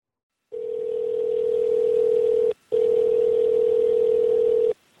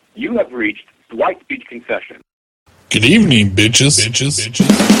You have reached Dwight Beach Concession. Good evening, bitches. Man,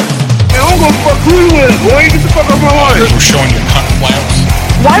 I'm gonna fuck who you is, boy. Get the fuck off my line. You're showing your cunt flaps.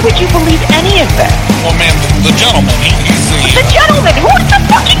 Why would you believe any of that? Well, ma'am, the gentleman, he's The gentleman? Who's the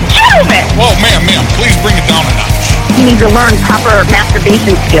fucking gentleman? Well, ma'am, please bring it down a notch. You need to learn proper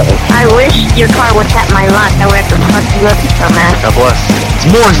masturbation skills. I wish your car would tap my lot so I could fuck you up so man. God bless. It's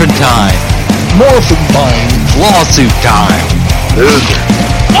morphin' time. Lawsuit time.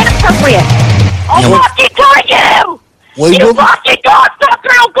 Inappropriate. I'll fucking tell you! You fucking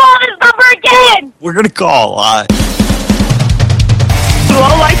cocksucker! I'll call this number again! We're gonna call. You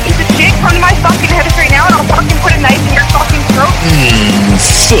all like piece of shit, come to my fucking head right now and I'll fucking put a knife in your fucking throat.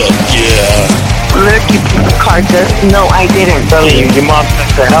 Fuck yeah. Look, you piece of Carter. No, I didn't. I'm telling you, your mom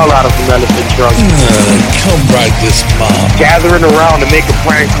sent the hell out of the medicine drunk. Come ride this mom. Gathering around to make a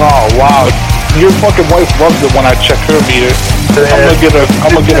prank call. Wow. Your fucking wife loves it when I check her meter.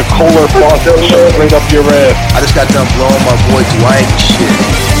 I'm gonna get a Kohler faucet right up your ass. I just got done blowing my boy Dwight and shit.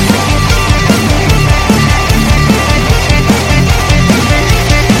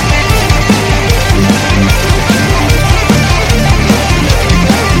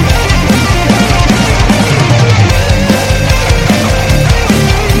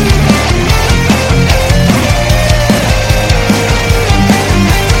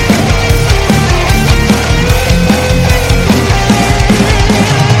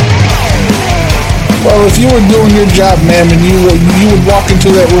 Well, if you were doing your job, ma'am, and you would walk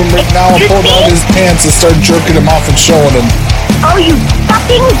into that room right now and pull down his pants and start jerking him off and showing him. Oh, you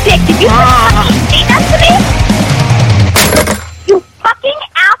fucking dick! Did you fucking say that to me? You fucking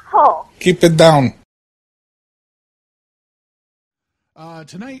asshole! Keep it down.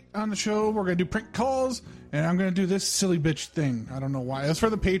 Tonight on the show, we're going to do prank calls, and I'm going to do this silly bitch thing. I don't know why. It's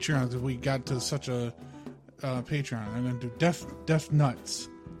for the Patreons. We got to such a Patreon. I'm going to do Death Nuts.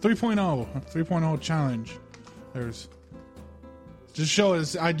 3.0 challenge. There's just show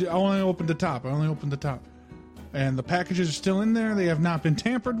us. I only opened the top. And the packages are still in there. They have not been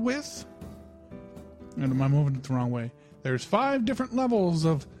tampered with. And am I moving it the wrong way? There's 5 different levels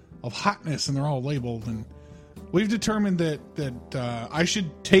of hotness, and they're all labeled. And we've determined that I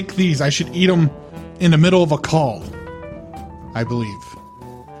should take these. I should eat them in the middle of a call. I believe,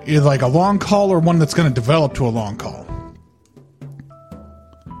 either like a long call or one that's going to develop to a long call.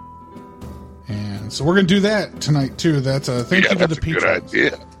 So we're going to do that tonight, too. That's a thank you to the patrons.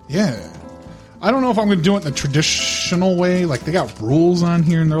 Good idea. Yeah. I don't know if I'm going to do it in the traditional way. Like, they got rules on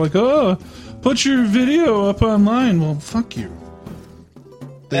here, and they're like, oh, put your video up online. Well, fuck you.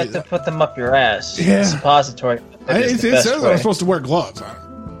 You have to put them up your ass. Yeah. Suppository. It says I'm supposed to wear gloves on it.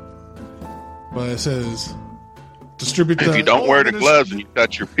 But it says distribute If you don't wear the gloves and you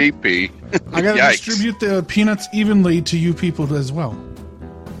touch your pee-pee, I got to distribute the peanuts evenly to you people as well.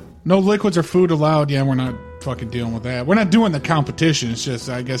 No liquids or food allowed. Yeah, we're not fucking dealing with that. We're not doing the competition. It's just,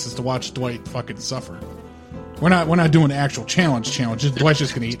 I guess, it's to watch Dwight fucking suffer. We're not doing the actual challenge. Dwight's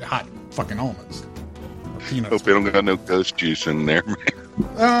just gonna eat hot fucking almonds. Or peanuts. Hope they don't got no ghost juice in there, man.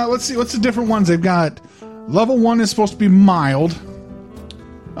 Let's see. What's the different ones they've got? Level 1 is supposed to be mild.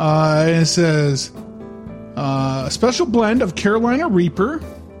 It says a special blend of Carolina Reaper,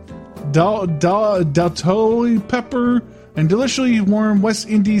 Daltoli pepper, and deliciously warm West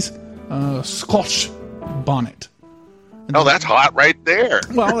Indies Scotch bonnet. Oh, that's hot right there.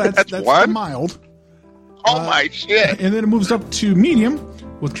 Well, that's the mild. Oh my shit! And then it moves up to medium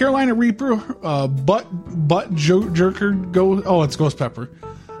with Carolina Reaper, butt jerker it's ghost pepper,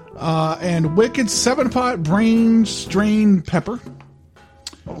 and Wicked 7-pot brain strain pepper.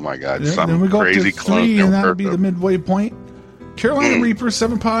 Oh my god! Then we go crazy up to 3, and that'll be the midway point. Carolina Reaper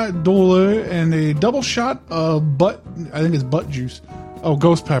 7-pot Dole and a double shot of butt juice. Oh,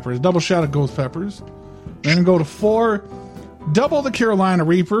 ghost peppers. Double shot of ghost peppers. Then go to 4. Double the Carolina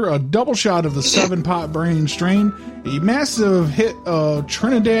Reaper. A double shot of the 7-pot brain strain. A massive hit of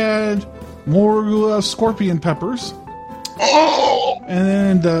Trinidad Morula scorpion peppers.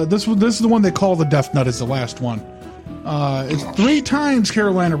 And this is the one they call the Death Nut. Is the last one. It's 3 times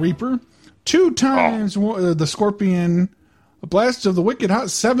Carolina Reaper. 2 times the scorpion. A blast of the wicked hot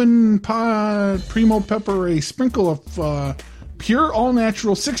 7-pot primo pepper, a sprinkle of pure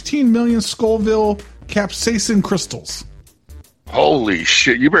all-natural 16 million Scoville capsaicin crystals. Holy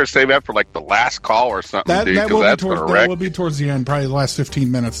shit! You better save that for like the last call or something, dude. That will be towards the end. Probably the last 15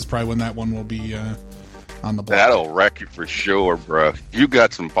 minutes is probably when that one will be on the block. That'll wreck you for sure, bro. You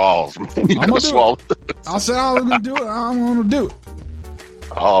got some balls, man. You gotta swallow it. I'll say I'm going to do it. I'm going to do it.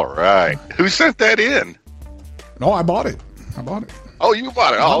 All right. Who sent that in? No, I bought it. Oh, you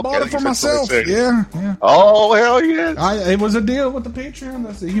bought it. Oh, I bought it for myself. Yeah. Oh, hell yeah. It was a deal with the Patreon.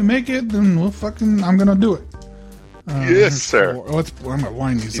 I said, you make it, then I'm going to do it. Yes, sir. I'm going to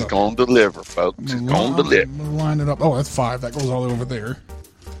line these He's up. going to deliver, folks. He's going to deliver. I'm going to line it up. Oh, that's 5. That goes all the way over there.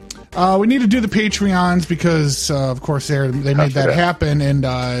 We need to do the Patreons because, of course, they made that happen, and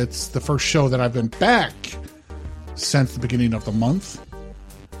it's the first show that I've been back since the beginning of the month.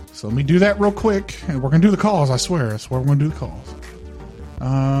 So let me do that real quick, and we're going to do the calls, I swear. We're going to do the calls.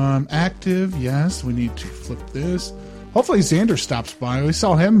 Active, yes, we need to flip this. Hopefully Xander stops by. We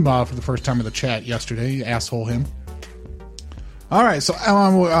saw him for the first time in the chat yesterday. Asshole him. All right, so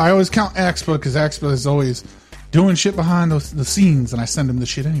I always count Axpa because Axpa is always doing shit behind the scenes, and I send him the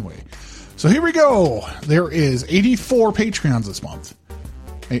shit anyway. So here we go. There is 84 Patreons this month.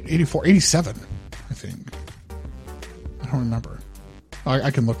 87, I think. I don't remember.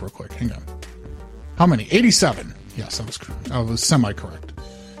 I can look real quick. Hang on. How many? 87. Yes, I was semi-correct.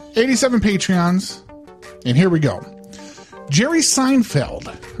 87 Patreons. And here we go. Jerry Seinfeld.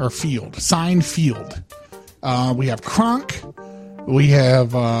 We have Kronk. We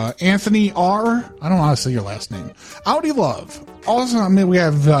have Anthony R. I don't know how to say your last name. Audi Love. Also, we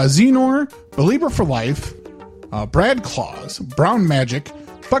have Xenor, Believer for Life, Brad Claus, Brown Magic,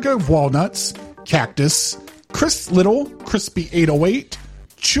 Bucket of Walnuts, Cactus, Chris Little, Crispy 808,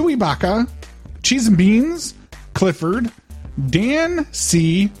 Chewy Baka, Cheese and Beans, Clifford, Dan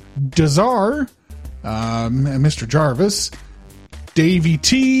C, Dazar, Mr. Jarvis, Davey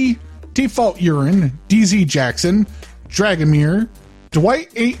T, Default Urine, DZ Jackson, Dragomir, Dwight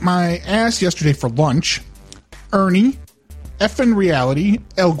ate my ass yesterday for lunch, Ernie, Effin Reality,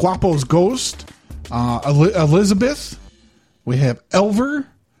 El Guapo's Ghost, Elizabeth, we have Elver,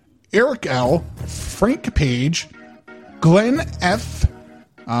 Eric L, Frank Page, Glenn F,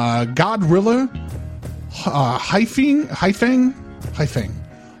 Godrilla, Haifeng,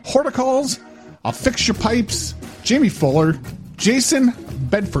 Horticalls, I'll Fix Your Pipes, Jamie Fuller, Jason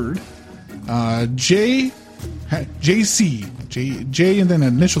Bedford, JC, J and then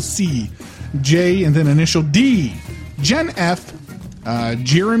initial C, J and then initial D, Jen F,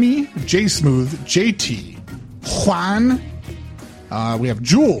 Jeremy, J Smooth, JT, Juan, we have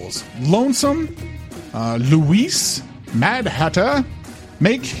Jules, Lonesome, Luis, Mad Hatter,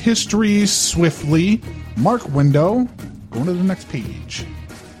 Make History Swiftly, Mark Window, going to the next page.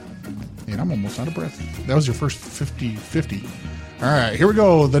 And I'm almost out of breath. That was your first 50. All right, here we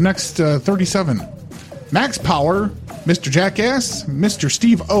go. The next 37. Max Power, Mr. Jackass, Mr.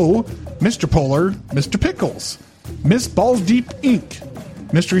 Steve O, Mr. Polar, Mr. Pickles, Miss Balls Deep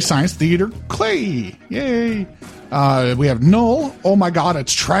Inc., Mystery Science Theater, Clay. Yay. We have Null, Oh My God,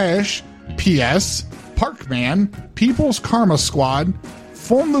 It's Trash, PS, Parkman, People's Karma Squad,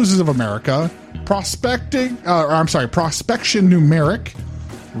 Phone Losers of America, Prospection Numeric,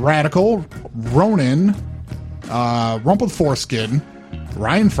 Radical, Ronin, Rumpled Foreskin,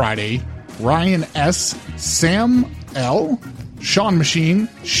 Ryan Friday, Ryan S, Sam L, Sean Machine,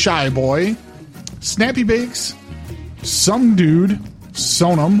 Shy Boy, Snappy Bakes, Some Dude,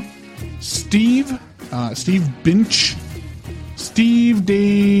 Sonam, Steve Binch, Steve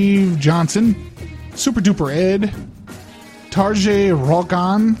Dave Johnson, Super Duper Ed, Tarjay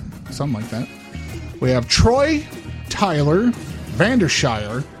Rogan, something like that. We have Troy, Tyler,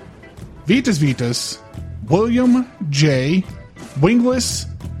 Vandershire, Vitas, William J, Wingless,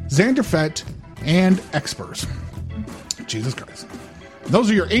 Xander Fett, and Expers. Jesus Christ. Those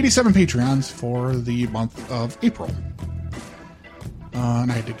are your 87 Patreons for the month of April.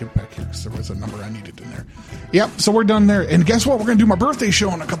 And I had to get back here because there was a number I needed in there. Yep, so we're done there. And guess what? We're going to do my birthday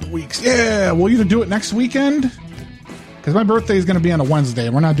show in a couple weeks. Yeah, we'll either do it next weekend, because my birthday is going to be on a Wednesday,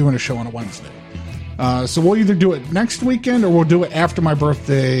 and we're not doing a show on a Wednesday. So we'll either do it next weekend or we'll do it after my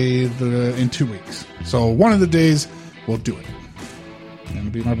birthday in 2 weeks. So one of the days we'll do it.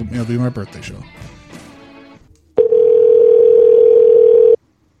 And it'll be my birthday show.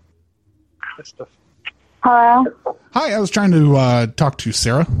 Hello? Hi, I was trying to talk to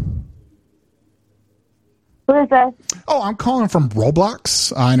Sarah. Who is this? Oh, I'm calling from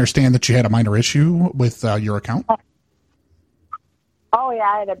Roblox. I understand that you had a minor issue with your account. Oh, yeah,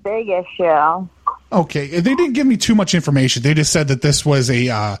 I had a big issue. Okay, they didn't give me too much information. They just said that this was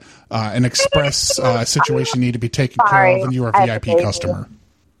an express situation needed to be taken care of, and you were a VIP customer.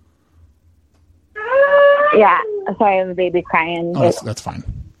 Yeah, sorry, I have a baby crying. Oh, that's fine.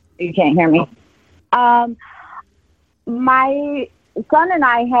 You can't hear me. My son and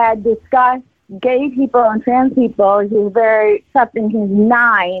I had discussed gay people and trans people. He's very accepting. He's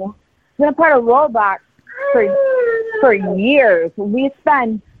 9. He's been a part of Roblox for years. We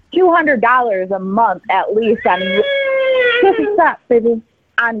spend $200 a month at least on Stop, baby.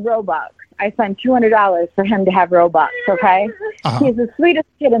 On Robux. I spent $200 for him to have Robux, okay? He's the sweetest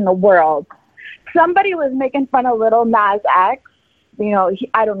kid in the world. Somebody was making fun of Little Nas X. You know,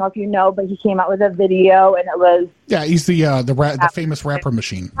 I don't know if you know, but he came out with a video, and it was... Yeah, he's the famous rapper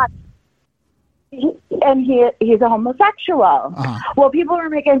machine. And he's a homosexual. Well, people were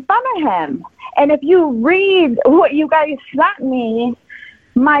making fun of him. And if you read what you guys sent me,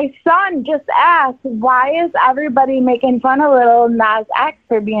 my son just asked, why is everybody making fun of Little Nas X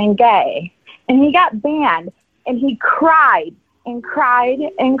for being gay? And he got banned. And he cried and cried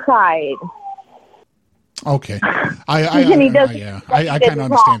and cried. Okay. I kind of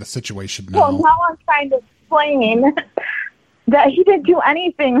understand the situation now. Well, now I'm trying to explain that he didn't do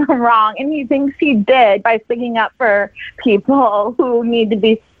anything wrong, and he thinks he did by sticking up for people who need to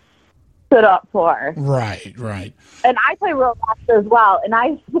be stood up for. Right. And I play Roblox as well, and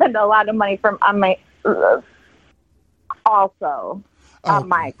I spend a lot of money on my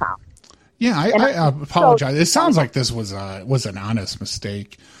account. Yeah, I apologize. It sounds like this was an honest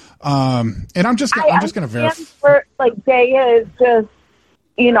mistake. And I'm just gonna verify. Like gay is just,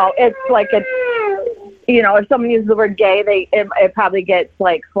 you know, it's like it's, you know, if someone uses the word gay, it probably gets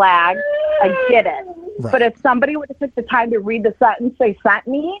like flagged. I get it. Right. But if somebody would have took the time to read the sentence they sent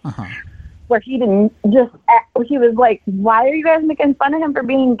me, where he didn't just, he was like, why are you guys making fun of him for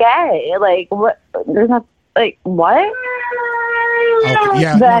being gay? Like, what? There's not, like, what? Okay.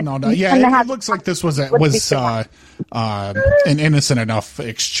 Yeah, no. Yeah, it looks like this was an innocent enough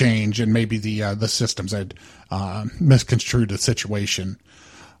exchange, and maybe the systems had misconstrued the situation.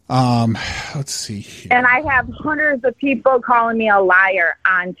 Let's see here. And I have hundreds of people calling me a liar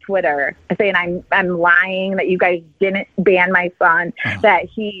on Twitter, saying I'm lying, that you guys didn't ban my son, that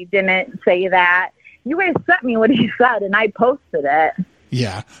he didn't say that. You guys sent me what he said, and I posted it.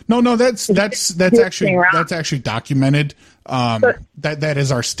 Yeah. No, that's actually documented. That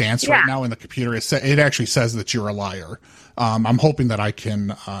is our stance right now in the computer. It actually says that you're a liar. I'm hoping that I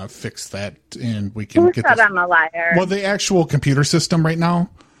can fix that, and we can get this. I'm a liar? Well, the actual computer system right now,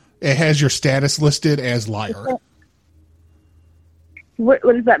 it has your status listed as liar. What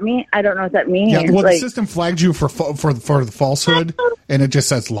does that mean? I don't know what that means. Yeah, well, the system flagged you for the falsehood, and it just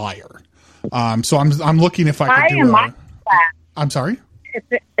says liar. So I'm looking if I can do it. I'm sorry?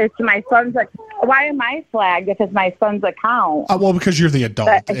 It's my son's. Why am I flagged if it's my son's account? Well, because you're the adult.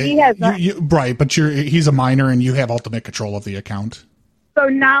 But he has right, but he's a minor, and you have ultimate control of the account. So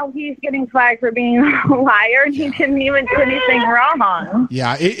now he's getting flagged for being a liar, and he didn't even do anything wrong.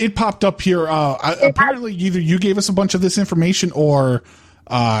 Yeah, it popped up here. Apparently, either you gave us a bunch of this information, or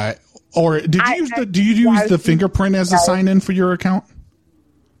did you use the fingerprint as a sign in for your account?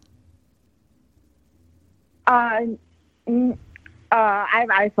 I have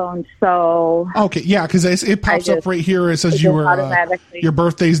iPhone, so... Okay, yeah, because it pops up right here. It says you were... your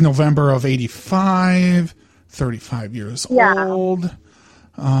birthday's November of 85, 35 years old.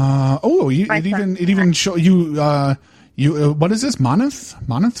 It even show you... what is this?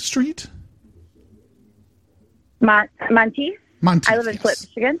 Monmouth Street? Monteith? Monteith, I live in Flint,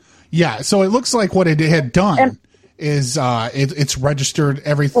 Michigan. Yeah, so it looks like what it had done is it's registered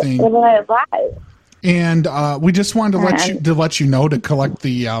everything... And we just wanted to let you know to collect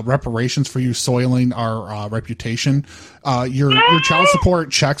the reparations for you soiling our reputation. Your child support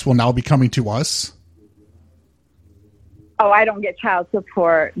checks will now be coming to us. Oh, I don't get child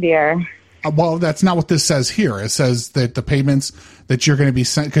support, dear. Well, that's not what this says here. It says that the payments that you're going to be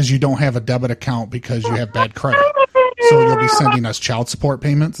sent, because you don't have a debit account because you have bad credit, so you'll be sending us child support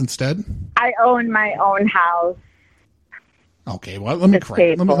payments instead. I own my own house. Okay, well, let me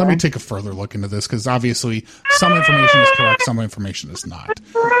take a further look into this, because obviously some information is correct, some information is not.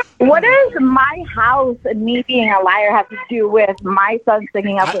 What does my house and me being a liar have to do with my son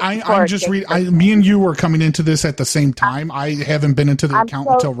sticking up with I'm just reading. Me and you were coming into this at the same time. I haven't been into the account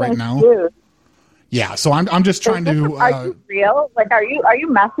until right now. Yeah, so I'm just trying to. Are you real? Like, are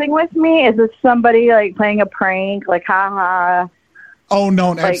you messing with me? Is this somebody like playing a prank? Like, haha. Oh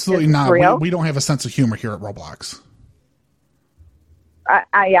no, absolutely not. We don't have a sense of humor here at Roblox.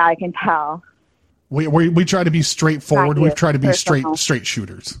 Yeah, I can tell. We try to be straightforward. We try to be straight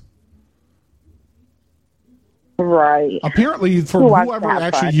shooters. Right. Apparently, for whoever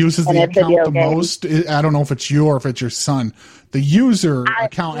actually uses the account the most, I don't know if it's you or if it's your son. The user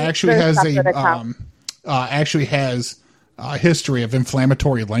account actually has a history of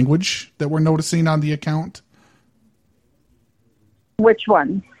inflammatory language that we're noticing on the account. Which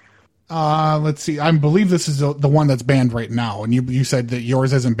one? Let's see. I believe this is the one that's banned right now, and you said that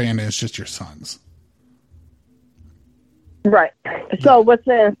yours isn't banned, and it's just your son's. Right. So what's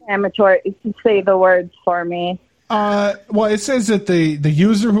the inflammatory? Say the words for me. Well, it says that the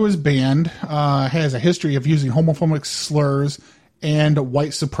user who is banned has a history of using homophobic slurs and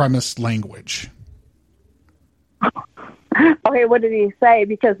white supremacist language. Okay, what did he say?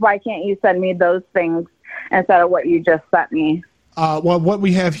 Because why can't you send me those things instead of what you just sent me? Well, what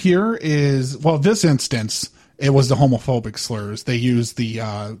we have here is, well, this instance, it was the homophobic slurs. They used the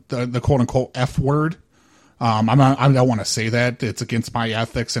quote unquote F word. I don't want to say that. It's against my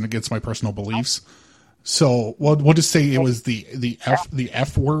ethics and against my personal beliefs. So we'll just say it was the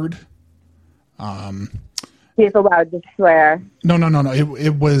F word. He's allowed to swear. No.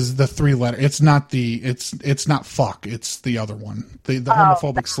 It was the 3-letter. It's not fuck. It's the other one. The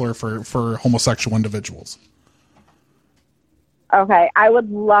homophobic slur for homosexual individuals. Okay, I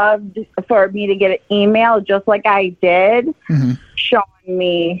would love for me to get an email just like I did, showing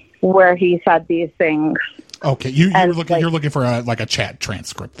me where he said these things. Okay, you're looking for a chat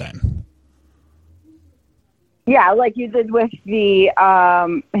transcript then. Yeah, like you did with the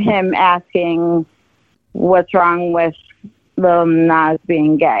him asking what's wrong with them not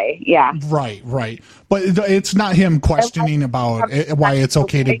being gay. Yeah. Right. But it's not him questioning about why it's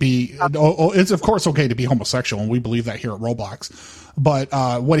okay to be. It's of course okay to be homosexual, and we believe that here at Roblox. But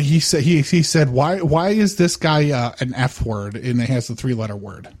what he said, he said, why is this guy an F word and it has the 3-letter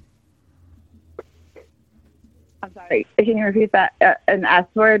word? I'm sorry. Can you repeat that? An S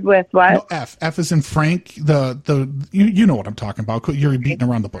word with what? No, F. F is in Frank. You know what I'm talking about. You're beating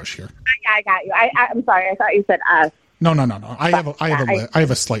around the bush here. I got you. I'm sorry. I thought you said S. No. I have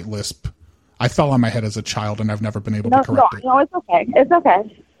a slight lisp. I fell on my head as a child, and I've never been able to correct it. No, it's okay. It's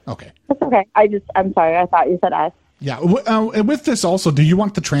okay. Okay. It's okay. I'm sorry. I thought you said S. Yeah. And with this also, do you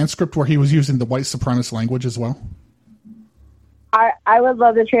want the transcript where he was using the white supremacist language as well? I would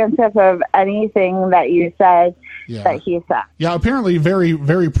love the transcript of anything that you said that he said. Yeah, apparently very,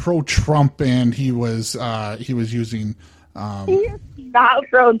 very pro-Trump, and he was using. He is not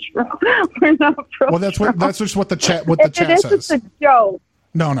pro-Trump. We're not pro-Trump. Well, that's just what the chat says. It's a joke.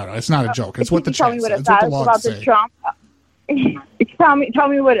 No, it's not a joke. It's what the chat says. It's what the logs say. Trump. Tell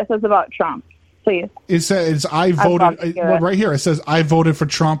me what it says about Trump, please. It says I voted. Right here it says I voted for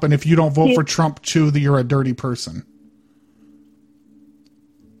Trump, and if you don't vote for Trump too, you're a dirty person.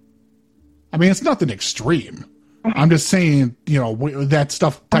 I mean, it's nothing extreme. I'm just saying, that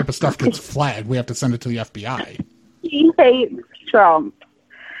type of stuff gets flagged. We have to send it to the FBI. He hates Trump.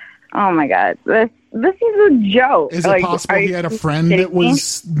 Oh my God, this is a joke. Is it possible he had a friend that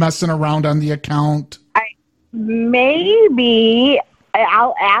was messing around on the account? Maybe.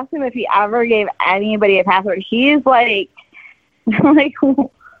 I'll ask him if he ever gave anybody a password. He's like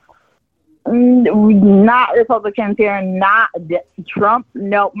not Republicans here, not Trump.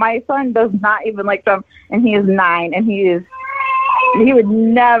 No, my son does not even like Trump, and he is 9, and he would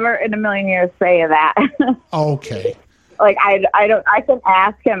never in a million years say that. Okay. Like I can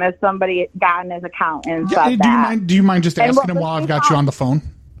ask him if somebody got in his account and said that. Do you mind just asking him while I've got you on the phone?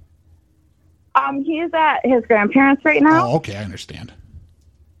 He's at his grandparents right now. Oh, okay, I understand.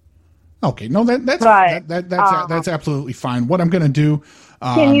 Okay, no, that's absolutely fine. What I'm going to do.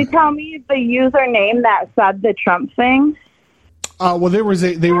 Can you tell me the username that said the Trump thing? Well, they were in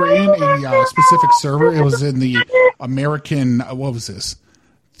a specific server. It was in the American. What was this?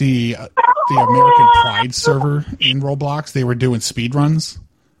 The American Pride server in Roblox. They were doing speed runs,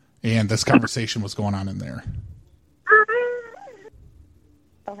 and this conversation was going on in there.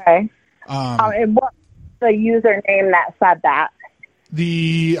 Okay. And what's the username that said that?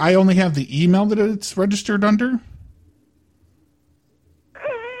 I only have the email that it's registered under.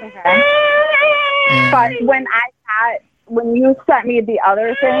 Okay. But when you sent me the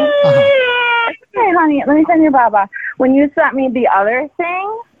other thing, okay, honey, let me send you Baba. When you sent me the other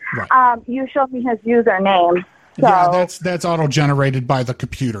thing, you showed me his username. So. Yeah, that's auto-generated by the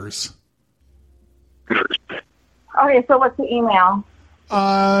computers. Okay, so what's the email?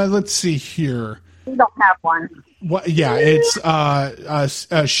 Let's see here. We don't have one. What? Yeah, it's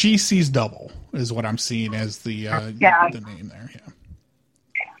She Sees Double is what I'm seeing as the name there. Yeah.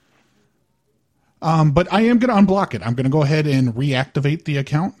 But I am going to unblock it. I'm going to go ahead and reactivate the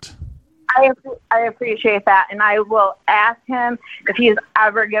account. I appreciate that, and I will ask him if he's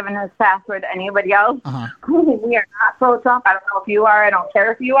ever given his password to anybody else. We are not pro-Trump. I don't know if you are. I don't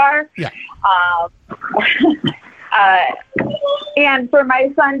care if you are. Yeah. And for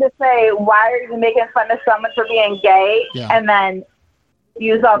my son to say, why are you making fun of someone for being gay, and then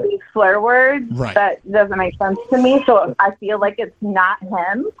use all these slur words, that doesn't make sense to me. So I feel like it's not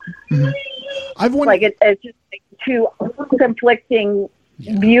him. I've wondered, like it's just like two conflicting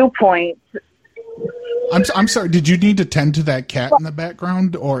viewpoints. I'm sorry. Did you need to tend to that cat in the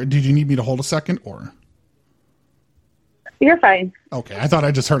background, or did you need me to hold a second? Or You're fine. Okay, I thought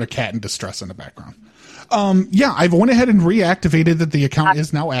I just heard a cat in distress in the background. Yeah, I've went ahead and reactivated that. The account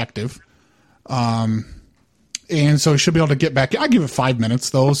is now active. And so it should be able to get back. I give it 5 minutes,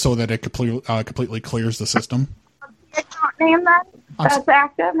 though, so that it completely clears the system. Account name then? That's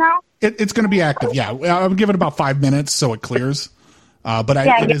active now? It's going to be active, yeah. I'll give it about 5 minutes so it clears. But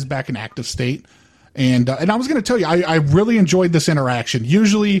it is back in active state. And I was going to tell you, I really enjoyed this interaction.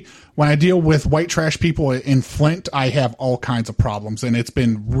 Usually when I deal with white trash people in Flint, I have all kinds of problems, and it's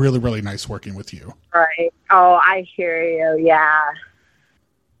been really, really nice working with you. Right. Oh, I hear you. Yeah.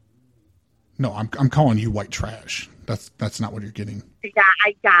 No, I'm calling you white trash. That's not what you're getting. Yeah,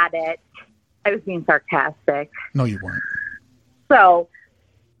 I got it. I was being sarcastic. No, you weren't. So,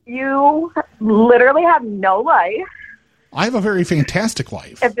 you literally have no life. I have a very fantastic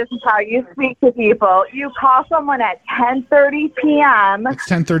life. If this is how you speak to people, you call someone at 10:30 p.m. It's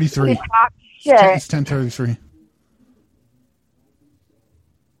 10:33. Talk shit. It's 10:33.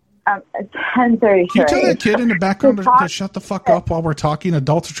 10:33. Can you tell that kid in the background to shut the fuck up while we're talking?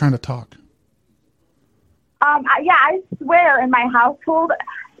 Adults are trying to talk. Yeah, I swear in my household,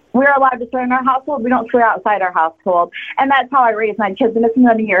 we're allowed to swear in our household. We don't swear outside our household. And that's how I raise my kids, and it's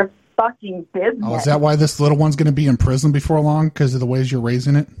none of your fucking business. Oh, is that why this little one's going to be in prison before long? Because of the ways you're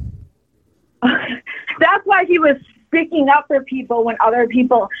raising it? That's why he was sticking up for people when other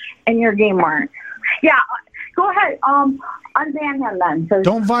people in your game weren't. Yeah, go ahead. Unban him then.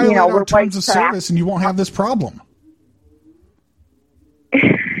 Don't violate our terms of service and you won't have this problem.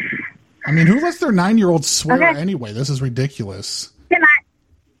 I mean, who lets their 9-year-old swear anyway? This is ridiculous. Can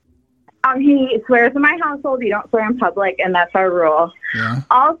I? He swears in my household. You don't swear in public, and that's our rule. Yeah.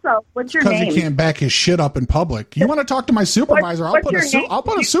 Also, what's your name? Because he can't back his shit up in public. You want to talk to my supervisor? I'll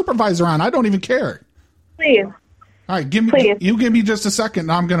put a supervisor on. I don't even care. Please. All right, you give me just a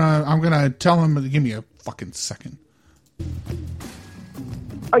second. I'm gonna tell him to give me a fucking second.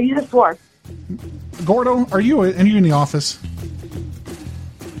 Oh, you just swore. Gordo, are you in the office?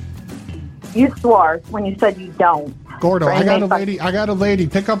 You swore when you said you don't. Gordo, I got a lady.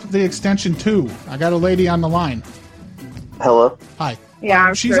 Pick up the extension 2. I got a lady on the line. Hello? Hi.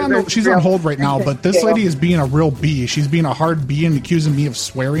 Yeah, she's on hold right now, but this lady is being a real bee. She's being a hard bee and accusing me of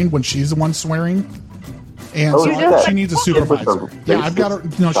swearing when she's the one swearing. And she needs a supervisor. Yeah, I've got her.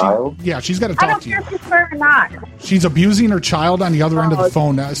 No, she's got to talk to you. I don't care if you swear or not. She's abusing her child on the other end of the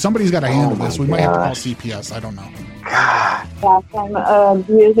phone. Somebody's got to handle this. We might have to call CPS. I don't know. God. Yes, I'm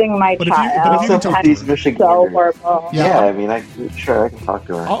abusing my child. If you can talk to her. So horrible. Yeah, I mean, I can talk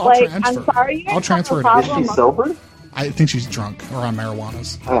to her. I'm sorry. I'll transfer her. Is she sober? I think she's drunk or on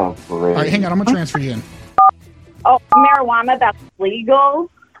marijuana's. Oh, great. All right, hang on. I'm going to transfer you in. Oh, marijuana, that's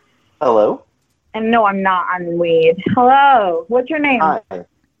legal? Hello? And no, I'm not on weed. Hello. What's your name? Hi.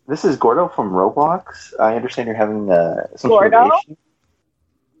 This is Gordo from Roblox. I understand you're having some Gordo? sort of issue.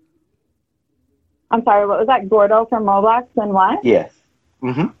 I'm sorry, what was that? Gordo from Roblox and what? Yes.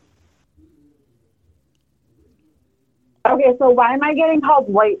 Mm-hmm. Okay, so why am I getting called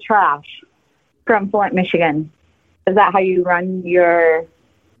white trash from Flint, Michigan? Is that how you run your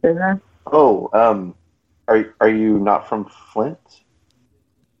business? Oh, are you not from Flint?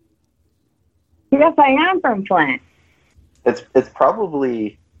 Yes, I am from Flint. It's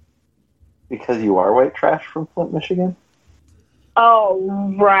probably because you are white trash from Flint, Michigan.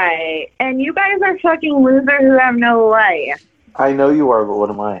 Oh, right. And you guys are fucking losers who have no life. I know you are, but what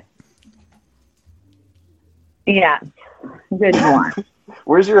am I? Yeah. Good one.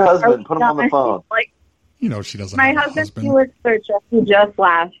 Where's your husband? Put him on the phone. You know she doesn't My have a husband, husband. he works third shift. He just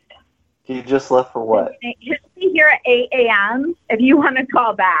left. He just left for what? He'll be here at 8 a.m. if you want to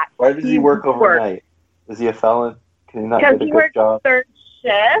call back. Why does he work overnight? Is he a felon? Can he not Because get a he good works job? third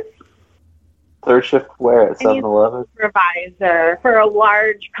shift. Third shift where? At And he's 7-Eleven? Supervisor for a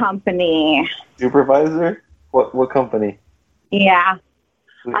large company. Supervisor? What company? Yeah.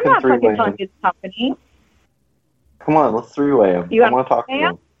 We I'm can not three-way fucking telling him. his company. Come on, let's three-way him. You I want to talk to him?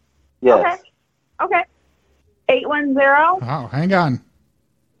 him. Yes. Okay. 810. Oh, hang on.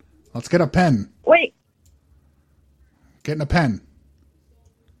 Let's get a pen. Wait. Getting a pen.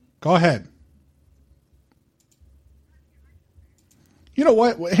 Go ahead. You know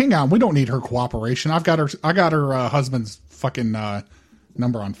what? Hang on. We don't need her cooperation. I got her husband's fucking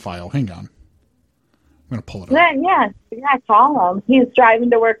number on file. Hang on. I'm gonna pull it up. Then yes, yeah, call him. He's driving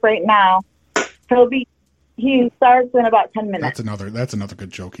to work right now. He starts in about 10 minutes. That's another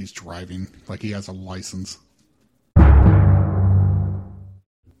good joke. He's driving like he has a license.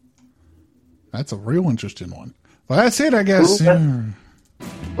 That's a real interesting one. Well, that's it, I guess.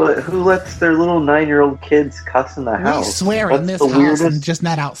 But who lets their little 9-year-old kids cuss in the house? We swear in this house and just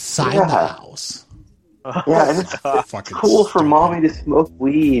not outside the house. Yeah, and it's cool for mommy to smoke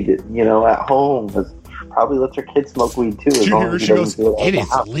weed, at home. Probably lets her kids smoke weed too. As long as she goes, it is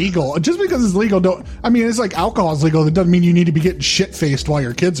legal. Just because it's legal, it's like alcohol is legal. That doesn't mean you need to be getting shit-faced while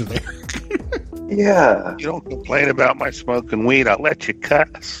your kids are there. Yeah. You don't complain about my smoking weed, I'll let you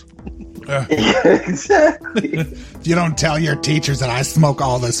cuss. Yeah, exactly. You don't tell your teachers that I smoke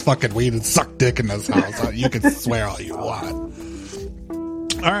all this fucking weed and suck dick in this house. You can swear all you want.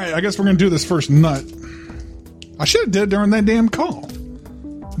 All right, I guess we're going to do this first nut. I should have did it during that damn call.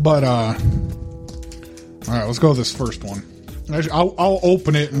 But, all right, let's go with this first one. I'll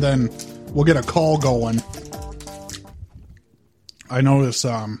open it and then we'll get a call going. I notice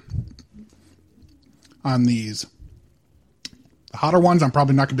on these the hotter ones, I'm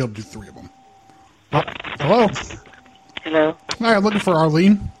probably not going to be able to do 3 of them. Oh, hello? Hello? Hi, I'm looking for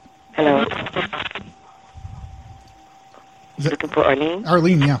Arlene. Hello? Looking for Arlene?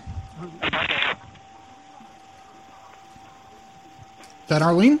 Arlene, yeah. Is that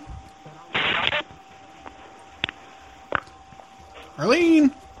Arlene?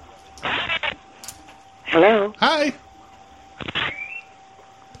 Arlene? Hello? Hi.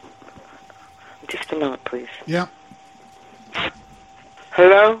 Just a moment, please. Yeah.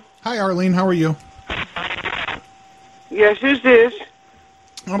 Hello? Hi, Arlene. How are you? Yes, who's this?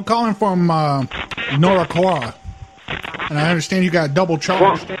 I'm calling from Noracora. And I understand you got double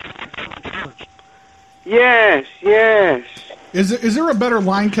charged. Yes. Is there a better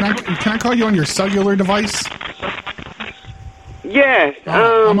line? Can I call you on your cellular device? Yes.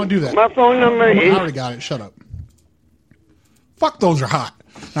 I'm gonna do that. My phone number is... I already got it. Shut up. Fuck, those are hot.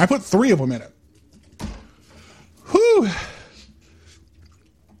 And I put 3 of them in it. Whew.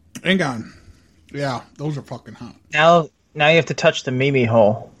 Hang on. Yeah, those are fucking hot. Now you have to touch the Mimi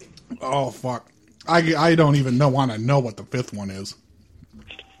hole. Oh, fuck. I don't even want to know what the 5th one is.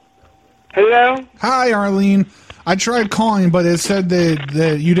 Hello? Hi, Arlene. I tried calling, but it said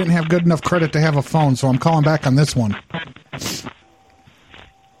that you didn't have good enough credit to have a phone, so I'm calling back on this one.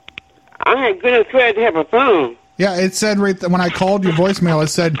 I had good enough credit to have a phone. Yeah, it said when I called your voicemail, it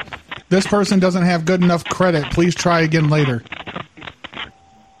said, this person doesn't have good enough credit. Please try again later.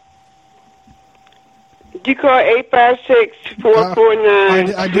 Did you call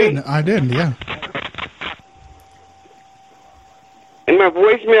 856-449? I did, yeah. And my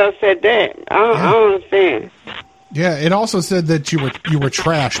voicemail said that. I don't understand. Yeah, it also said that you were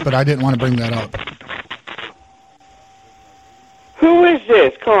trash, but I didn't want to bring that up. Who is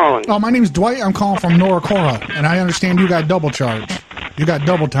this calling? Oh, my name's Dwight. I'm calling from Noracora, and I understand you got double charged. You got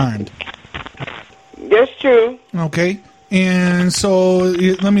double timed. That's true. Okay. And so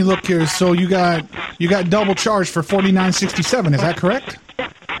let me look here. So you got double charged for $49.67. Is that correct?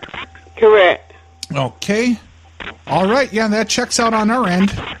 Correct. Okay. All right. Yeah, that checks out on our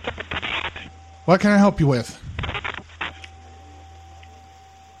end. What can I help you with?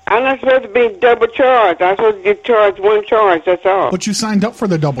 I'm not supposed to be double charged. I'm supposed to get charged one charge. That's all. But you signed up for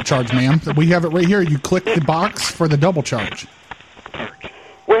the double charge, ma'am. We have it right here. You click the box for the double charge.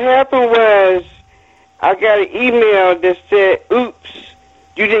 What happened was I got an email that said, oops,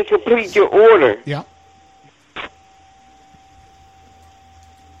 you didn't complete your order. Yeah.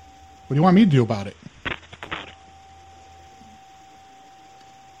 What do you want me to do about it?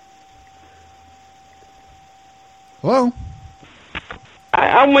 Hello?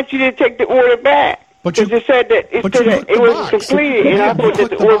 I want you to take the order back. But you said that it wasn't completed, and I thought that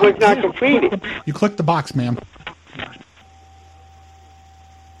the order was not completed. You clicked the box, ma'am.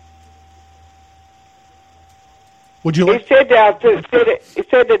 Would you like? It said that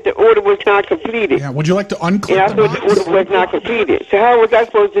the order was not completed. Yeah. Would you like to unclick the box? And I thought the order was not completed. So how was I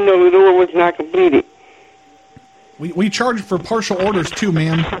supposed to know the order was not completed? We charge for partial orders too,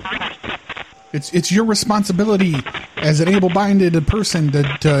 ma'am. It's your responsibility as an able-minded person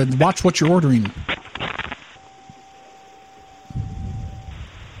to watch what you're ordering.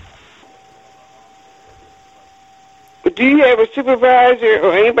 Do you have a supervisor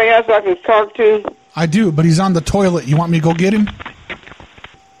or anybody else I can talk to? I do, but he's on the toilet. You want me to go get him?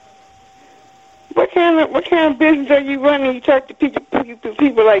 What kind of business are you running? You talk to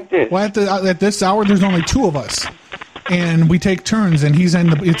people like this? Well, at this hour, there's only 2 of us, and we take turns. And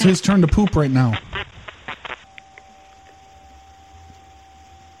it's his turn to poop right now.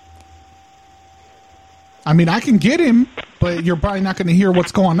 I mean, I can get him, but you're probably not going to hear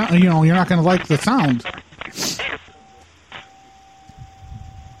what's going on. You're not going to like the sound.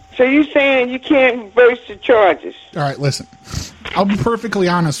 So you're saying you can't reverse the charges? All right, listen. I'll be perfectly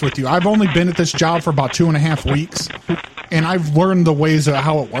honest with you. I've only been at this job for about 2.5 weeks, and I've learned the ways of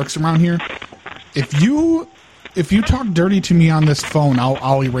how it works around here. If you talk dirty to me on this phone,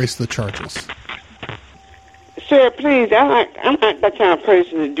 I'll erase the charges. Sir, please, I'm not that kind of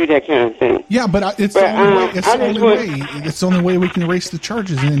person to do that kind of thing. Yeah, but it's the only way. It's the only way we can erase the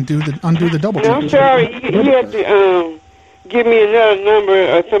charges and undo the double. I'm sorry. You have to give me another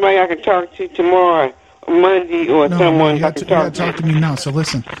number or somebody I can talk to tomorrow, or Monday, or someone I can talk to. Talk to me now. So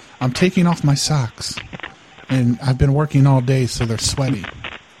listen, I'm taking off my socks, and I've been working all day, so they're sweaty.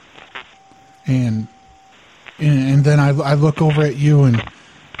 And then I look over at you, and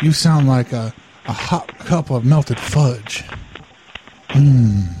you sound like a hot cup of melted fudge.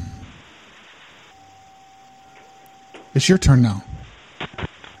 It's your turn now.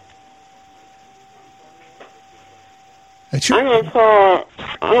 I'm gonna call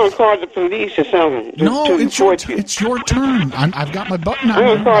the police or something. It's your turn. I've got my button on.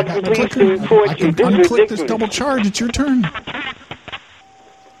 I'm gonna call the police to report you. I can unclick this double charge. It's your turn.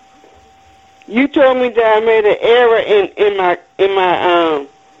 You told me that I made an error in my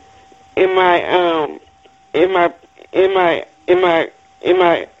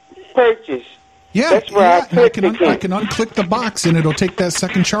purchase. Yeah, that's where I can unclick the box and it'll take that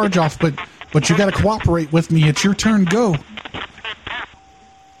second charge off. But you got to cooperate with me. It's your turn. Go.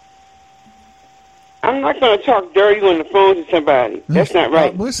 I'm not going to talk dirty on the phone to somebody. That's not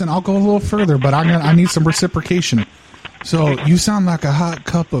right. Listen, I'll go a little further, but I need some reciprocation. So you sound like a hot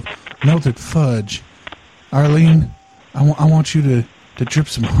cup of melted fudge, Arlene. I want you to drip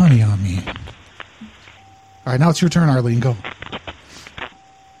some honey on me. All right, now it's your turn, Arlene. Go.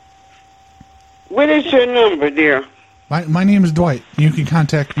 What is your number, dear? My name is Dwight. You can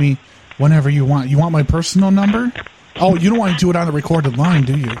contact me whenever you want. You want my personal number? Oh, you don't want to do it on the recorded line,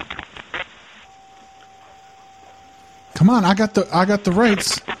 do you? Come on, I got the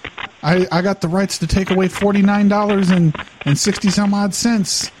rights. I got the rights to take away $49 and 60 some odd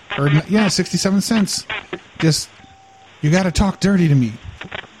cents, or 67 cents. Just you got to talk dirty to me.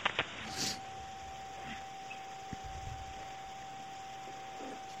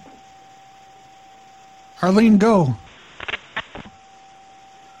 Arlene, go.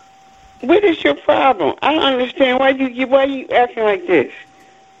 What is your problem? I don't understand why you acting like this.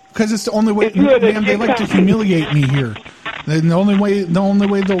 Because it's the only way. Man, they like to humiliate me here. The only way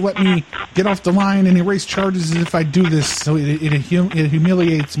they'll let me get off the line and erase charges is if I do this. So it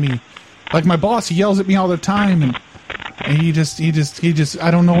humiliates me. Like my boss, he yells at me all the time, and he just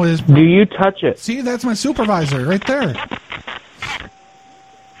I don't know what his. Do you touch it? See, that's my supervisor right there.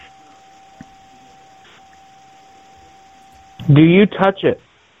 Do you touch it?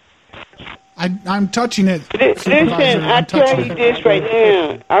 I'm touching it. Listen, I tell you this right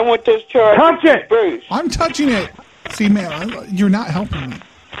now. I want those charges. Touch it, Bruce. I'm touching it. See, man, you're not helping me.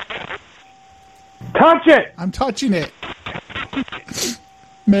 Touch it. I'm touching it.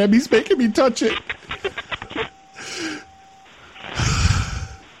 Man, he's making me touch it.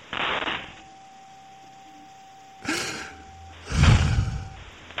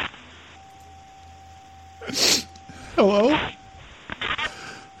 Hello?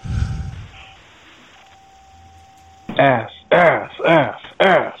 Ass.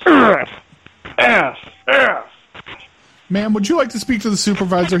 Ma'am, would you like to speak to the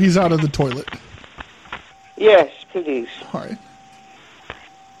supervisor? He's out of the toilet. Yes, please. All right.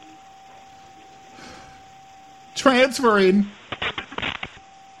 Transferring.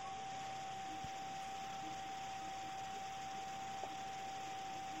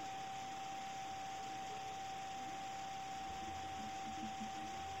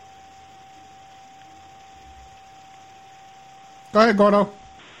 Go ahead, Gordo.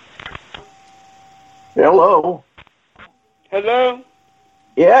 Hello. Hello?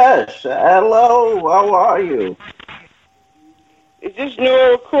 Yes, hello. How are you? Is this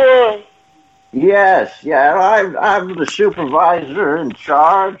Noel Core? Yes, I'm the supervisor in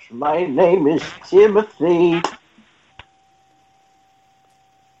charge. My name is Timothy.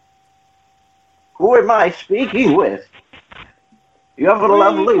 Who am I speaking with? You have a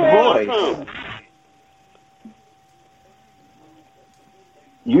lovely voice.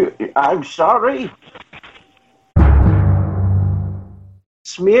 I'm sorry?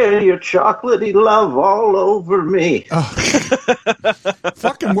 Smear your chocolatey love all over me.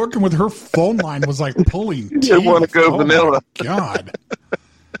 Fucking working with her phone line was like pulling teeth. You want to go vanilla. My God.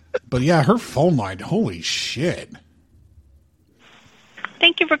 But yeah, her phone line, holy shit.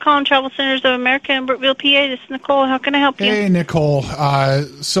 Thank you for calling Travel Centers of America in Brookville, PA. This is Nicole. How can I help you? Hey, Nicole.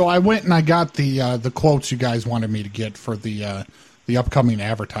 So I went and I got the quotes you guys wanted me to get for the upcoming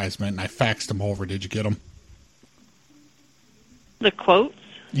advertisement, and I faxed them over. Did you get them? The quotes?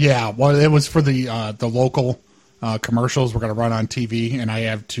 Yeah, well, it was for the local commercials we're going to run on TV, and I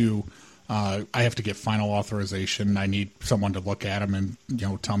have to get final authorization. I need someone to look at them and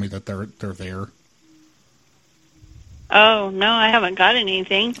tell me that they're there. Oh, no, I haven't got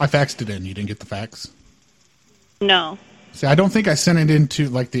anything. I faxed it in. You didn't get the fax? No. See, I don't think I sent it into,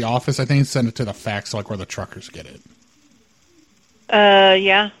 like, the office. I think I sent it to the fax, like, where the truckers get it.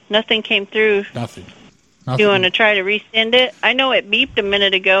 Yeah, nothing came through. Nothing. Do you want to try to resend it? I know it beeped a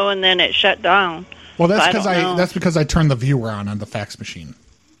minute ago and then it shut down. Well, that's because I turned the viewer on the fax machine.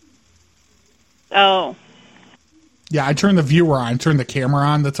 Oh. Yeah, I turned the viewer on, turned the camera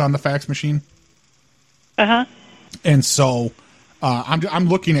on that's on the fax machine. Uh-huh. And so I'm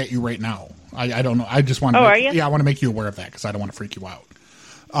looking at you right now. I don't know. I just want to are you? Yeah, I want to make you aware of that because I don't want to freak you out.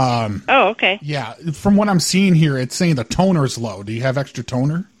 Oh, okay. Yeah, from what I'm seeing here, it's saying the toner's low. Do you have extra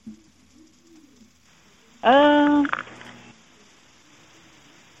toner?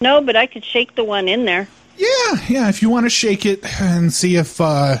 No, but I could shake the one in there. Yeah. If you want to shake it and see if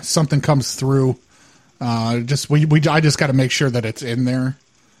something comes through, I just got to make sure that it's in there.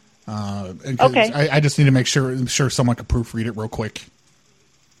 Okay. I just need to make sure someone can proofread it real quick.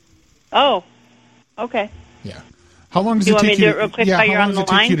 Oh. Okay. Yeah. How long does you it want take me to you? do it real quick Yeah. while How you're long on does the it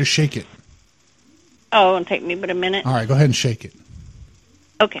take line? you to shake it? Oh, it'll take me but a minute. All right. Go ahead and shake it.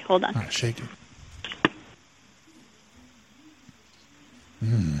 Okay, hold on. All right, shake it.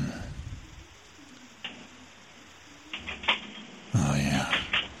 Oh, yeah.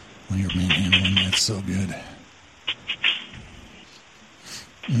 Well, you're manhandling. That's so good.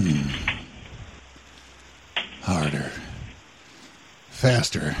 Harder.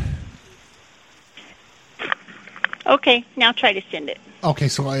 Faster. Okay, now try to send it. Okay,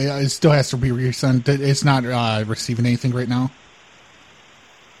 so it still has to be resent. It's not receiving anything right now?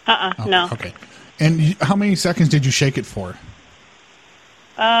 No. Okay. And how many seconds did you shake it for?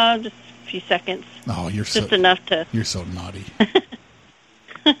 Just a few seconds. Oh, just enough to... You're so naughty.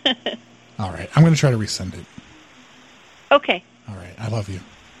 All right, I'm going to try to resend it. Okay. All right, I love you.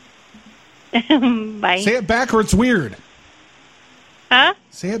 Bye. Say it back or it's weird. Huh?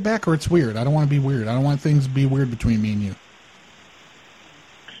 Say it back or it's weird. I don't want to be weird. I don't want things to be weird between me and you.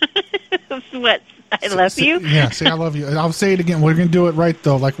 What? I love you? Yeah, say I love you. I'll say it again. We're going to do it right,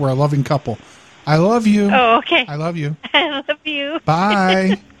 though, like we're a loving couple. I love you. Oh, okay. I love you. I love you.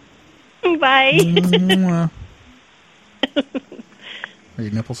 Bye. Bye. Are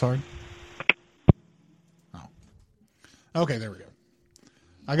your nipples hard? Oh. Okay, there we go.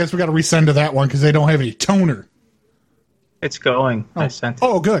 I guess we got to resend to that one because they don't have any toner. It's going. Oh. I sent it.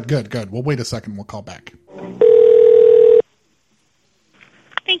 Oh, good. Well, wait a second. We'll call back.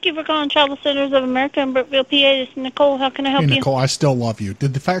 Thank you for calling Travel Centers of America in Brookville, PA. This is Nicole. How can I help Hey, you? Nicole, I still love you.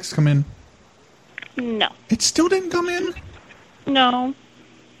 Did the fax come in? No. It still didn't come in? No.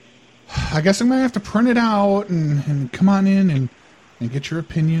 I guess I'm going to have to print it out and come on in and get your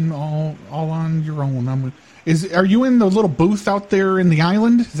opinion all on your own. Are you in the little booth out there in the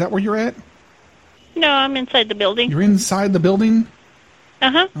island? Is that where you're at? No, I'm inside the building. You're inside the building?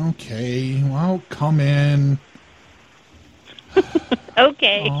 Uh-huh. Okay. Well, come in.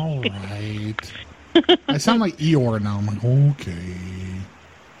 Okay. All right. I sound like Eeyore now. I'm like, okay.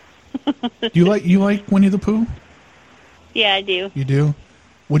 You like Winnie the Pooh? Yeah, I do. You do?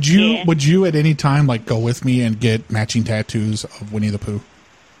 Would you at any time like go with me and get matching tattoos of Winnie the Pooh?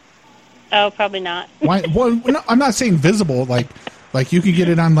 Oh, probably not. Why? Well, no, I'm not saying visible. Like you could get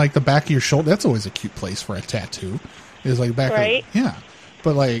it on like the back of your shoulder. That's always a cute place for a tattoo. Is like back. Right. Yeah.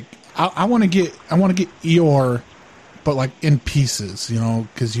 But like I want to get Eeyore, but like in pieces,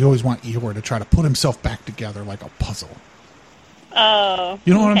 because you always want Eeyore to try to put himself back together like a puzzle. Oh,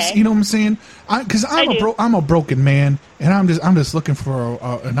 you know what okay. I'm saying? Because I'm a broken man, and I'm just looking for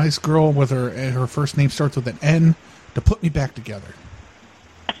a nice girl with her first name starts with an N to put me back together.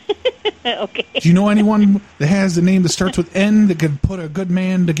 Okay. Do you know anyone that has the name that starts with N that could put a good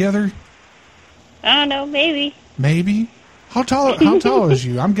man together? I don't know, maybe. Maybe. How tall is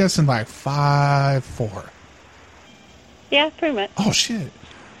you? I'm guessing like 5'4". Yeah, pretty much. Oh shit!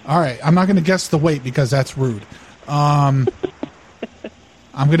 All right, I'm not going to guess the weight because that's rude. I'm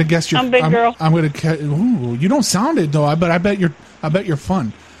going to guess your. I'm a big girl. I'm going to. Ooh, you don't sound it though. I bet you're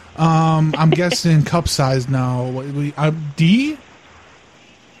fun. I'm guessing cup size now. D.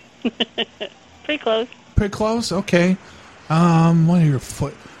 Pretty close. Pretty close. Okay. What are your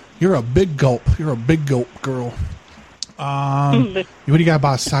foot? You're a big gulp. You're a big gulp girl. What do you got?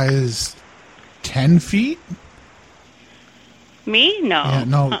 About size 10 feet? Me? No. Yeah,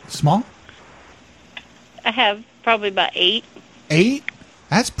 no. Small? I have probably about 8. 8?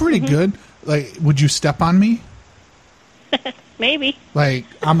 That's pretty good. Like, would you step on me? Maybe. Like,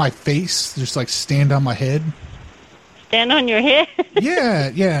 on my face? Just, like, stand on my head? Stand on your head?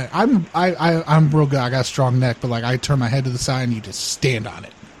 Yeah. I'm real good. I got a strong neck, but, like, I turn my head to the side and you just stand on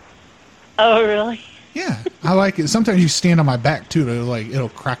it. Oh, really? Yeah, I like it. Sometimes you stand on my back too. It'll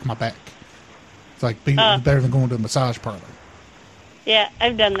crack my back. It's like better than going to a massage parlor. Yeah,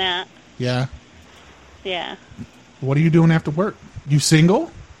 I've done that. Yeah. Yeah. What are you doing after work? You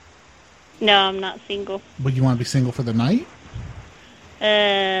single? No, I'm not single. But you want to be single for the night?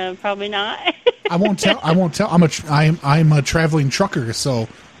 Probably not. I won't tell. I'm a traveling trucker, so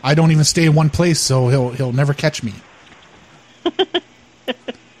I don't even stay in one place. So he'll never catch me.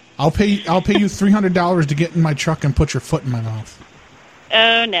 I'll pay you $300 to get in my truck and put your foot in my mouth.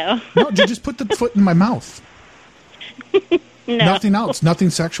 Oh no. No, just put the foot in my mouth. No. Nothing else.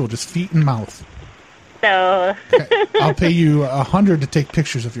 Nothing sexual. Just feet and mouth. No. Okay. I'll pay you $100 to take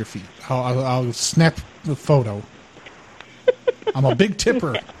pictures of your feet. I'll snap the photo. I'm a big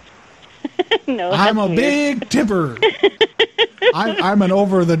tipper. No, I'm a weird. big tipper. I'm an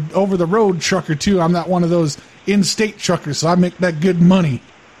over the road trucker too. I'm not one of those in-state truckers, so I make that good money.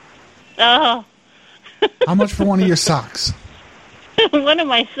 Oh. How much for one of your socks? One of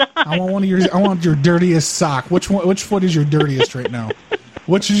my socks. I want your dirtiest sock. Which foot is your dirtiest right now?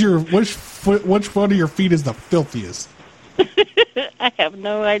 Which foot of your feet is the filthiest? I have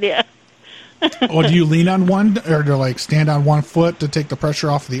no idea. Oh, do you lean on one or do stand on one foot to take the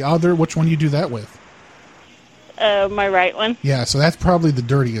pressure off the other? Which one do you do that with? My right one. Yeah, so that's probably the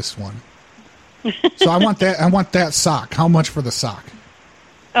dirtiest one. So I want that sock. How much for the sock?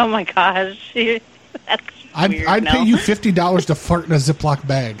 Oh my gosh. That's I'd pay you $50 to fart in a Ziploc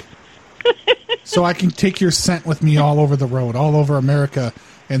bag. So I can take your scent with me all over the road, all over America,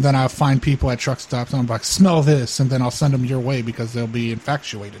 and then I'll find people at truck stops and I'm like, smell this, and then I'll send them your way because they'll be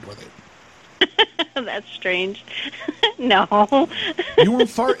infatuated with it. That's strange. No. You won't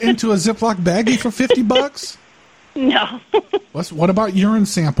fart into a Ziploc baggie for $50? No. What about urine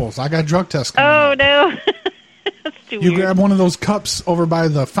samples? I got drug tests coming Oh up. no. That's too You weird. grab one of those cups over by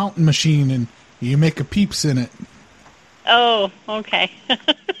the fountain machine and you make a peeps in it. Oh, okay.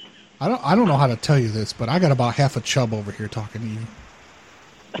 I don't know how to tell you this, but I got about half a chub over here talking to you.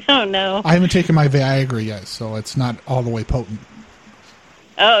 Oh no. I haven't taken my Viagra yet, so it's not all the way potent.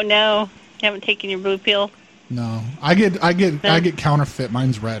 Oh no. You haven't taken your blue pill? No. I get counterfeit.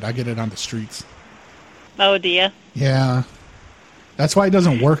 Mine's red. I get it on the streets. Oh, do you? Yeah. That's why it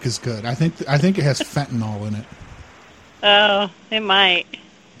doesn't work as good. I think it has fentanyl in it. Oh, it might.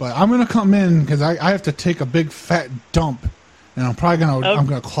 But I'm gonna come in because I have to take a big fat dump, and I'm probably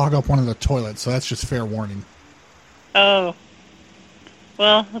gonna clog up one of the toilets. So that's just fair warning. Oh.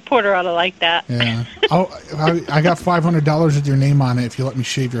 Well, the porter ought to like that. Yeah. I got $500 with your name on it if you let me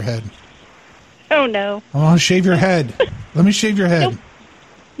shave your head. Oh no. I want to shave your head. Let me shave your head. Nope.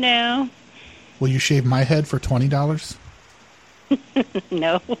 No. Will you shave my head for $20?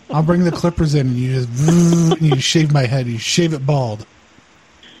 No. I'll bring the clippers in and you just shave my head. You shave it bald.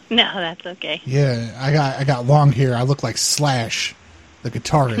 No, that's okay. Yeah, I got long hair. I look like Slash, the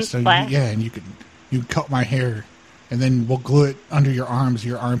guitarist. Slash? Yeah, and you can cut my hair, and then we'll glue it under your arms,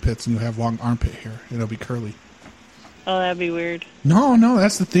 your armpits, and you'll have long armpit hair. It'll be curly. Oh, that'd be weird. No,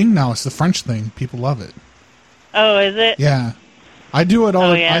 that's the thing now. It's the French thing. People love it. Oh, is it? Yeah, I do it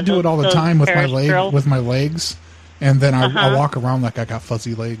all. Yeah, I do it all the those time with my Paris girls. legs, and then I walk around like I got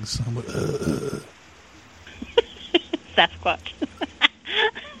fuzzy legs. I'm like, Sasquatch.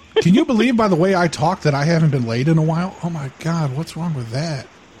 Can you believe by the way I talk that I haven't been laid in a while? Oh my God, what's wrong with that?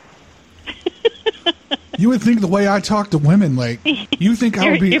 You would think the way I talk to women, you think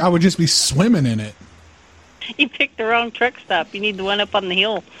I would just be swimming in it. You picked the wrong truck stop. You need the one up on the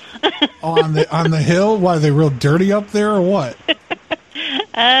hill. on the hill? Why, are they real dirty up there or what?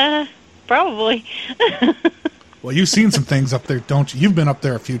 Probably. Well, you've seen some things up there, don't you? You've been up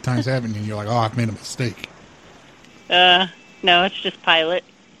there a few times, haven't you? And you're like, oh, I've made a mistake. No, it's just Pilot.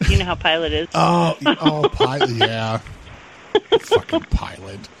 You know how Pilot is. Oh, Pilot, yeah. Fucking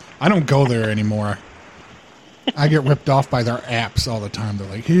Pilot. I don't go there anymore. I get ripped off by their apps all the time. They're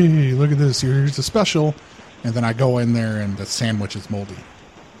like, hey, look at this. Here's a special. And then I go in there and the sandwich is moldy.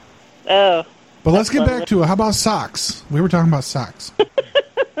 Oh. But let's get back to it. How about socks? We were talking about socks.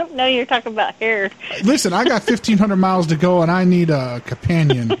 No, you're talking about hair. Listen, I got 1,500 miles to go and I need a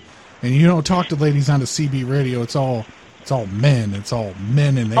companion. And you don't talk to ladies on the CB radio. It's all men. It's all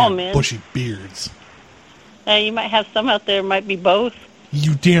men and they have bushy beards. You might have some out there. Might be both.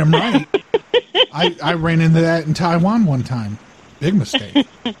 You damn right. I ran into that in Taiwan one time. Big mistake.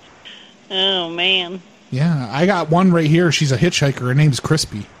 Oh, man. Yeah, I got one right here. She's a hitchhiker. Her name's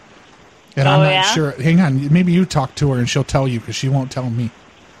Crispy. And I'm not sure. Hang on. Maybe you talk to her and she'll tell you because she won't tell me.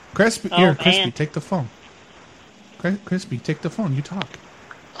 Crispy, Crispy, take the phone. Crispy, take the phone. You talk.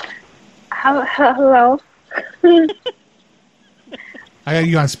 Hello. I got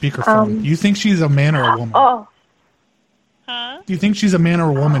you on speakerphone. You think she's a man or a woman? Oh. Huh? Do you think she's a man or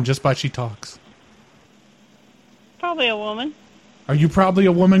a woman just by she talks? Probably a woman. Are you probably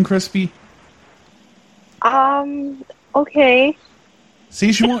a woman, Crispy? Okay.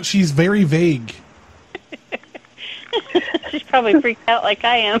 See, she's very vague. She's probably freaked out like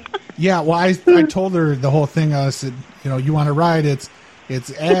I am. Yeah, well, I told her the whole thing. I said, you want to ride? It's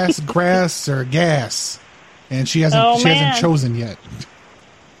ass, grass, or gas, and she hasn't chosen yet.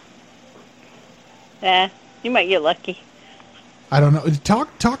 Yeah, you might get lucky. I don't know.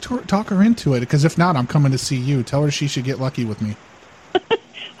 Talk her into it, because if not, I'm coming to see you. Tell her she should get lucky with me.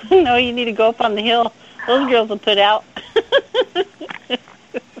 No, you need to go up on the hill. Those girls will put out.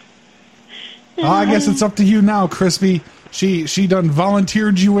 I guess it's up to you now, Crispy. She done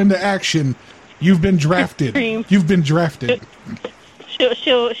volunteered you into action. You've been drafted. You've been drafted.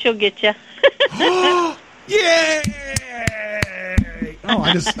 She'll get you. Yay! Oh,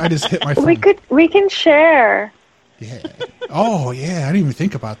 I just hit my phone. We can share. Yeah. Oh yeah, I didn't even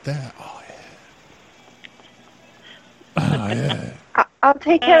think about that. Oh yeah. I'll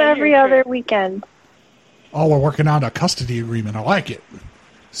take him every other weekend. Oh, we're working on a custody agreement. I like it.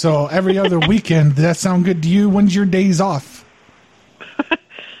 So every other weekend, does that sound good to you? When's your days off?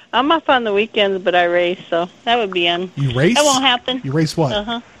 I'm off on the weekends, but I race, so that would be in. You race? That won't happen. You race what?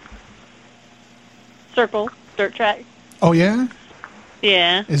 Uh-huh. Circle, dirt track. Oh, yeah?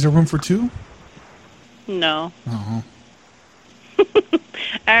 Yeah. Is there room for two? No. Oh. All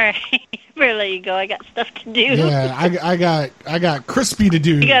right. Better let you go. I got stuff to do. Yeah, I got Crispy to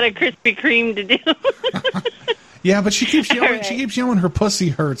do. You got a Krispy Kreme to do. Yeah, but she keeps yelling. Right. She keeps yelling her pussy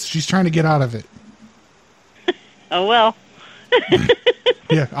hurts. She's trying to get out of it. Oh well.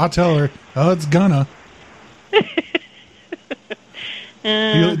 Yeah, I'll tell her. Oh, it's gonna. Do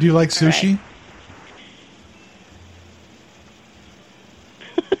you like sushi?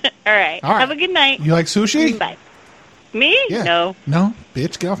 All right. Have a good night. You like sushi? Bye. Me? Yeah. No. No,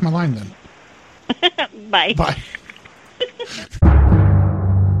 bitch, get off my line then. Bye. Bye.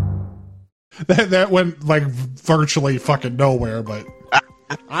 That went like virtually fucking nowhere, but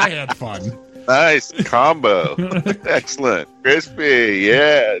I had fun. Nice combo. Excellent. Crispy,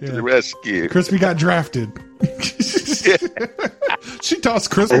 to the rescue. Crispy got drafted. She tossed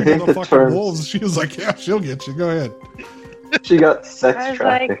Crispy to the fucking wolves. She was like, yeah, she'll get you. Go ahead. She got sex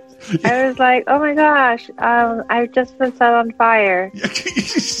trafficked. I was like, oh my gosh, I've just been set on fire.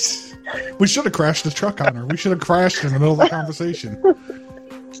 We should have crashed the truck on her. We should have crashed in the middle of the conversation.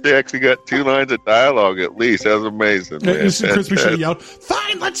 She actually got 2 lines of dialogue at least. That was amazing. Crispy should have yelled,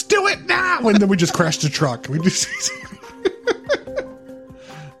 fine, let's do it now! And then we just crashed the truck. We just...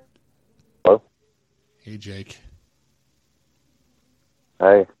 Hello? Hey, Jake.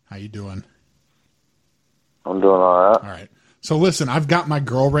 Hey. How you doing? I'm doing all right. All right. So listen, I've got my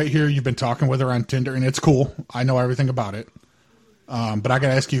girl right here. You've been talking with her on Tinder, and it's cool. I know everything about it. But I got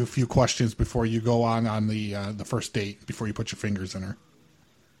to ask you a few questions before you go on the first date, before you put your fingers in her.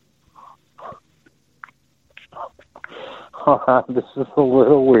 This is a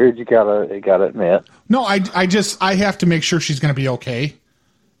little weird. You gotta admit. No, I have to make sure she's going to be okay.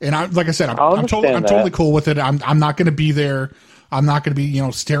 And like I said, I'm totally cool with it. I'm not going to be there. I'm not going to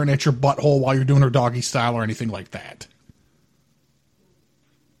be, staring at your butthole while you're doing her doggy style or anything like that.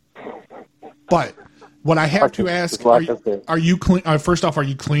 But what I have to ask, are you clean? First off, are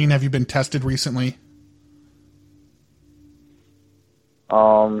you clean? Have you been tested recently?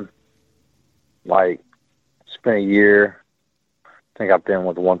 Like it's been a year. I think I've been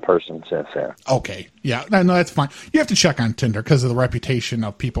with one person since then. Okay. Yeah. No, that's fine. You have to check on Tinder because of the reputation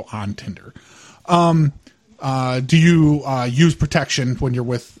of people on Tinder. Do you use protection when you're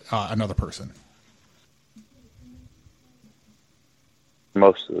with another person?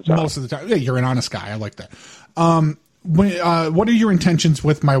 Most of the time. Most of the time. Yeah, you're an honest guy. I like that. What are your intentions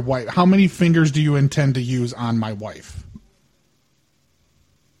with my wife? How many fingers do you intend to use on my wife?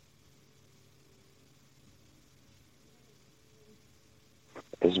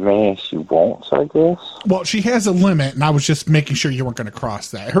 As many as she wants, I guess. Well, she has a limit, and I was just making sure you weren't going to cross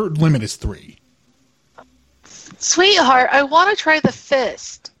that. Her limit is 3. Sweetheart, I want to try the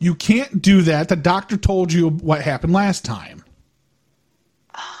fist. You can't do that. The doctor told you what happened last time.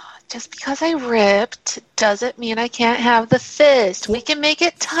 Just because I ripped doesn't mean I can't have the fist. We can make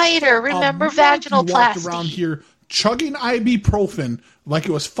it tighter. Remember vaginoplasty. Walked around here chugging ibuprofen like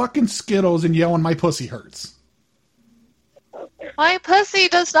it was fucking Skittles and yelling, "My pussy hurts." My pussy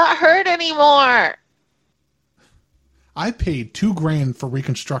does not hurt anymore. I paid $2,000 for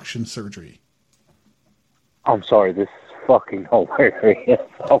reconstruction surgery. I'm sorry, this is fucking hilarious.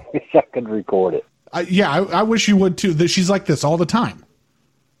 I wish I could record it. I wish you would too. She's like this all the time.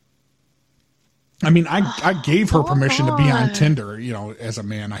 I mean, I gave her permission to be on Tinder. You know, as a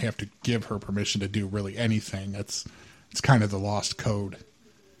man, I have to give her permission to do really anything. It's kind of the lost code.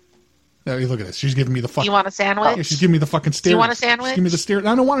 Now, look at this. She's giving me the fucking... You want a sandwich? Yeah, she's giving me the fucking stare. Do you want a sandwich? She's giving me the stare.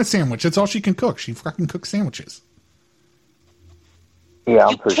 I don't want a sandwich. That's all she can cook. She fucking cooks sandwiches. Yeah,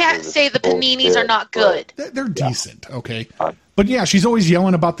 you can't say the paninis are not good. They're decent, okay? But yeah, she's always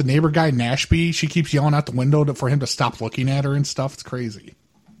yelling about the neighbor guy, Nashby. She keeps yelling out the window for him to stop looking at her and stuff. It's crazy.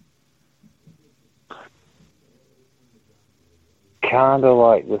 Kind of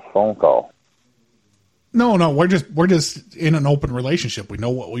like this phone call. No, we're just in an open relationship. We know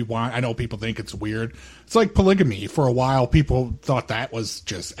what we want. I know people think it's weird. It's like polygamy. For a while, people thought that was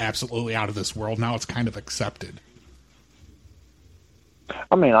just absolutely out of this world. Now it's kind of accepted.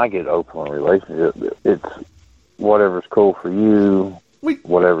 I mean, I get open relationship. It's whatever's cool for you.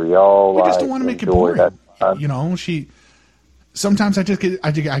 Whatever y'all like. We just don't want to make it boring. You know, sometimes I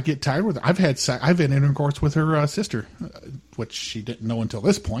get tired with her. I've had intercourse with her sister, which she didn't know until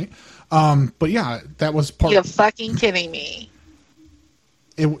this point. But yeah, that was part. You're fucking kidding me.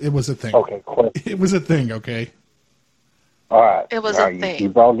 It was a thing. Okay, cool. It was a thing. Okay. All right. It was a thing. You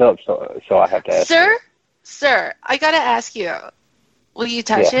brought it up, so I have to ask. Sir, I gotta ask you. Will you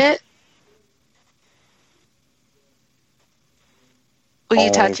touch it? Will you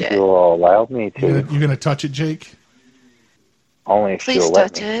touch it? You'll allow me to. You're gonna touch it, Jake? Only if Please you'll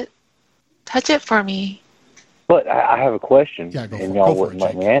touch let me. it. Touch it for me. But I have a question, and y'all wouldn't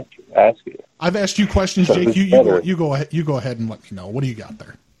let me ask it. I've asked you questions, So Jake. who's You better? go ahead. You go ahead and let me know. What do you got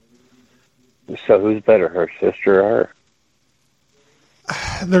there? So who's better, her sister or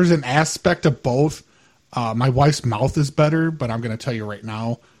her? There's an aspect of both. My wife's mouth is better, but I'm going to tell you right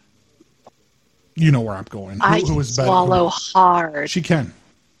now. You know where I'm going. Who is better? Swallow hard. She can.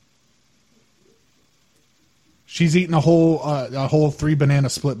 She's eating a whole 3-banana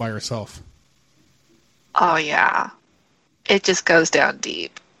split by herself. Oh yeah, it just goes down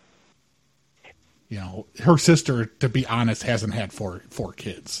deep. You know, her sister, to be honest, hasn't had four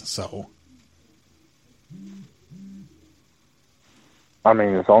kids, so. I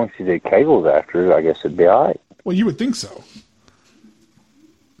mean, as long as she did cables after it, I guess it'd be all right. Well, you would think so.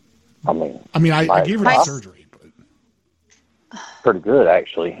 I mean, I gave her the surgery, but pretty good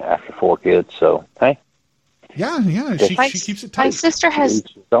actually after 4 kids. So hey, yeah, she keeps it tight. My sister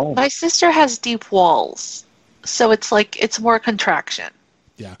has deep walls, so it's like it's more contraction.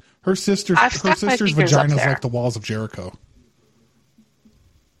 Yeah, her sister's vagina is like the walls of Jericho.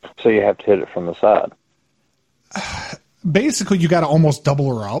 So you have to hit it from the side. Basically, you got to almost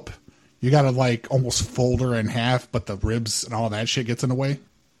double her up. You got to like almost fold her in half, but the ribs and all that shit gets in the way.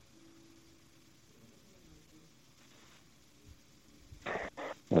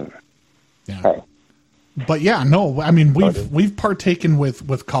 Yeah. Hey. But yeah, no, I mean we've partaken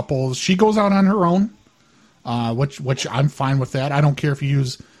with couples. She goes out on her own, which I'm fine with that. I don't care if you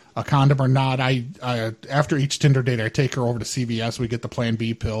use a condom or not. I after each Tinder date, I take her over to CVS. We get the Plan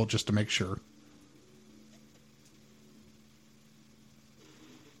B pill just to make sure.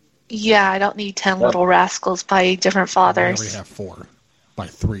 Yeah, I don't need 10 little rascals by different fathers. I already have 4 by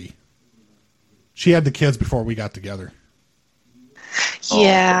 3. She had the kids before we got together.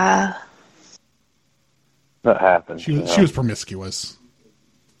 Yeah. That happens. She was promiscuous.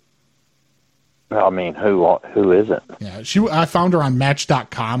 I mean, who isn't? Yeah, I found her on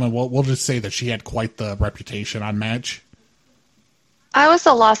Match.com, and we'll just say that she had quite the reputation on Match. I was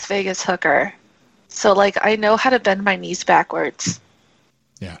a Las Vegas hooker, so like I know how to bend my knees backwards.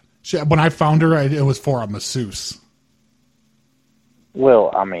 Yeah, when I found her, it was for a masseuse.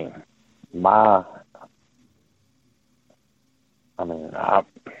 Well, I mean, I'm not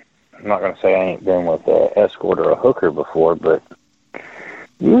going to say I ain't been with an escort or a hooker before, but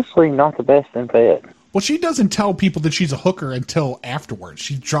usually not the best in bed. Well, she doesn't tell people that she's a hooker until afterwards.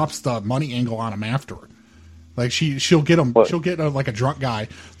 She drops the money angle on them after. Like she'll get them. She'll get like a drunk guy.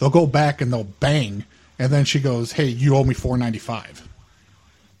 They'll go back and they'll bang, and then she goes, "Hey, you owe me $4.95."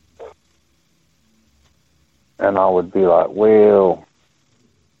 And I would be like, "Well,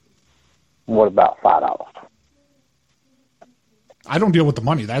 what about $5?" I don't deal with the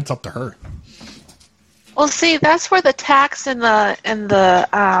money. That's up to her. Well, see, that's where the tax and the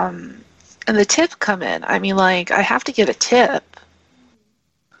tip come in. I mean, like, I have to get a tip.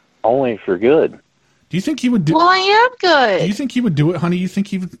 Only if you're good. Do you think he would do? Well, I am good. Do you think he would do it, honey? Do you think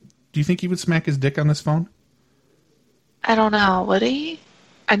he would smack his dick on this phone? I don't know. Would he?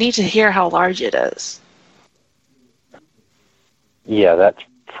 I need to hear how large it is. Yeah, that's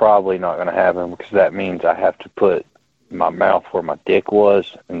probably not going to happen because that means I have to put my mouth where my dick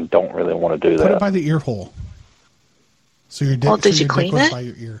was and don't really want to do that. Put it by the ear hole. So your dick, well, did so you your clean dick was it? by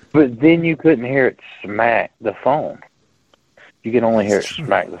your ear. But then you couldn't hear it smack the phone. You can only hear it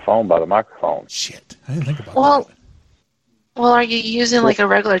smack the phone by the microphone. Shit, I didn't think about that. Well, are you using like a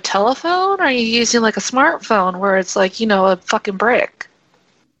regular telephone, or are you using like a smartphone where it's like, a fucking brick?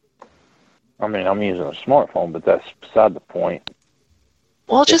 I mean, I'm using a smartphone, but that's beside the point.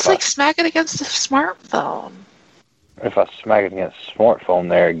 Well, just smack it against the smartphone. If I smack it against the smartphone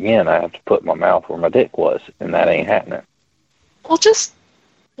there again, I have to put my mouth where my dick was, and that ain't happening. Well, just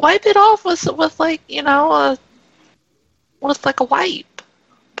wipe it off with like, with like a wipe.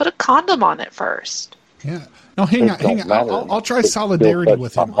 Put a condom on it first. Yeah. No, hang on. I'll try solidarity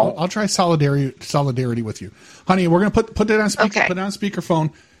with him. I'll try solidarity with you, honey. We're gonna put it on speaker. Put it on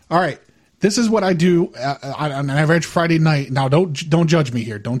speakerphone. All right. This is what I do on an average Friday night. Now, don't judge me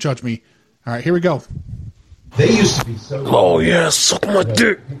here. Don't judge me. All right, here we go. They used to be so. Oh yeah, suck my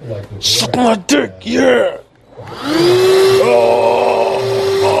dick. Suck my dick, yeah. Oh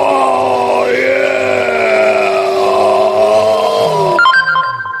yeah.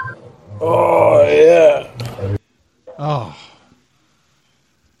 Oh yeah. Oh.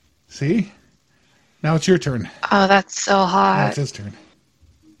 See? Now it's your turn. Oh, that's so hot. Now it's his turn.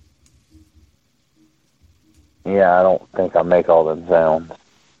 Yeah, I don't think I make all them sounds.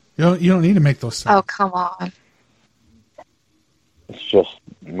 You don't need to make those sounds. Oh, come on. It's just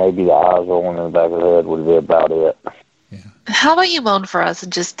maybe the eyes rolling in the back of the head would be about it. How about you moan for us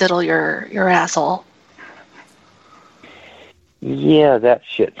and just diddle your asshole? Yeah, that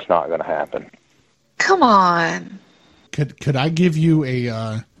shit's not gonna happen. Come on. Could I give you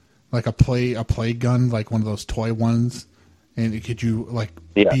a play gun, like one of those toy ones, and could you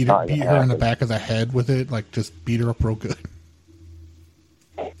beat her in the back of the head with it, like just beat her up real good?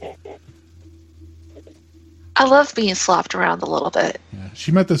 I love being slapped around a little bit. Yeah.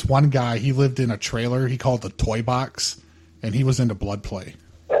 She met this one guy. He lived in a trailer. He called it the Toy Box, and he was into blood play.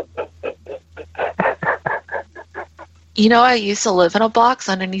 I used to live in a box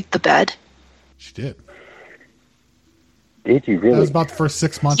underneath the bed. She did. Did you really? That was about the first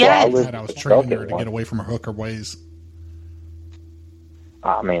 6 months yes. I was training her to get away from her hooker ways.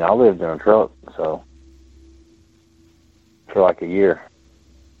 I mean, I lived in a truck, so for like a year.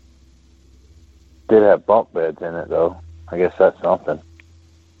 Did have bunk beds in it, though. I guess that's something.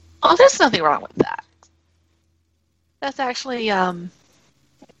 Oh, there's nothing wrong with that. That's actually,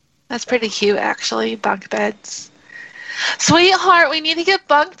 that's pretty cute, actually, bunk beds. Sweetheart, we need to get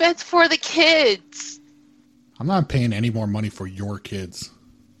bunk beds for the kids. I'm not paying any more money for your kids.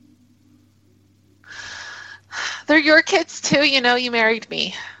 They're your kids, too. You married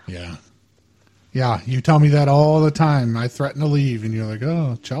me. Yeah. Yeah, you tell me that all the time. I threaten to leave, and you're like,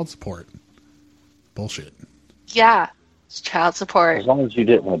 oh, child support. Bullshit. Yeah, it's child support. As long as you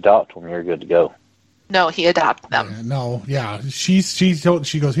didn't adopt them, you're good to go. No, he adopted them. She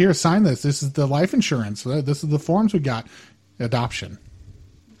goes, here, sign this. This is the life insurance. This is the forms we got. Adoption.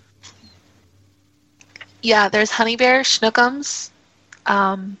 Yeah, there's Honey Bear, Schnookums,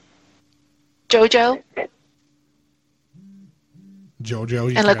 Jojo.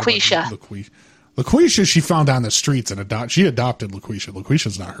 Jojo. And LaQuisha. LaQuisha she found on the streets and she adopted LaQuisha.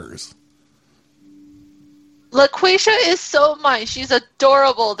 LaQuisha's not hers. LaQuisha is so mine. She's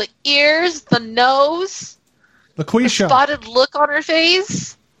adorable. The ears, the nose, LaQuisha. the spotted look on her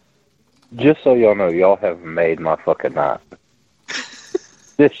face. Just so y'all know, y'all have made my fucking night.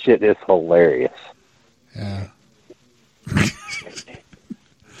 This shit is hilarious. Yeah.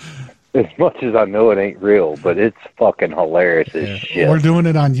 As much as I know it ain't real, but it's fucking hilarious as shit. We're doing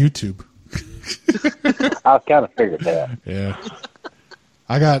it on YouTube. I kind of figured that. Yeah.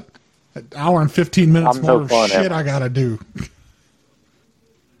 I got an hour and 15 minutes more of shit I gotta do.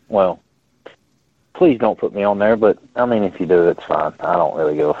 Well, please don't put me on there, but I mean, if you do, it's fine. I don't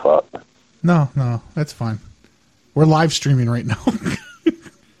really give a fuck. No, that's fine. We're live streaming right now.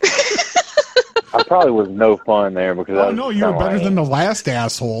 I probably was no fun there because you were better than the last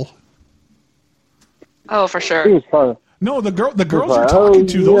asshole. Oh, for sure. He was fun. No, the girls you're talking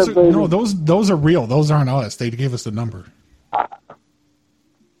to, those are real. Those aren't us. They gave us the number.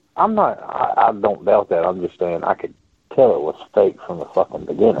 I'm not. I don't doubt that. I'm just saying I could tell it was fake from the fucking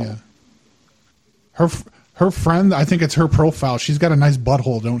beginning. Yeah. Her friend, I think it's her profile. She's got a nice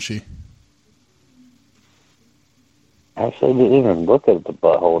butthole, don't she? Actually, I didn't even look at the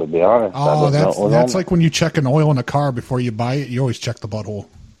butthole, to be honest. Oh, that's like when you check an oil in a car before you buy it. You always check the butthole.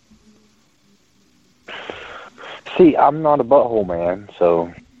 See, I'm not a butthole man,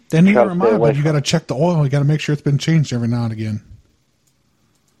 so... Then neither am I, but you got to check the oil. You got to make sure it's been changed every now and again.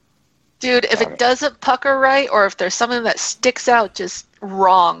 Dude, if it doesn't pucker right, or if there's something that sticks out just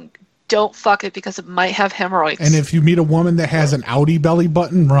wrong, don't fuck it because it might have hemorrhoids. And if you meet a woman that has an outie belly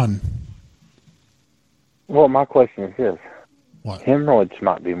button, run. Well, my question is this. What? Hemorrhoids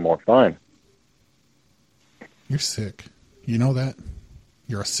might be more fun. You're sick. You know that?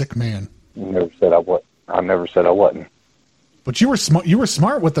 You're a sick man. I never said I wasn't. But you were smart. You were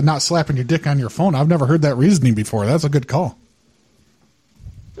smart with the not slapping your dick on your phone. I've never heard that reasoning before. That's a good call.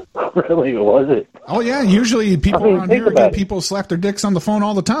 Really, was it? Oh yeah. Usually people around here get people slap their dicks on the phone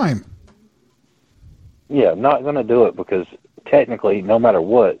all the time. Yeah, not going to do it because technically, no matter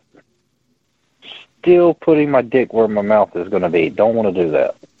what, still putting my dick where my mouth is going to be. Don't want to do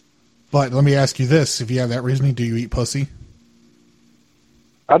that. But let me ask you this: if you have that reasoning, do you eat pussy?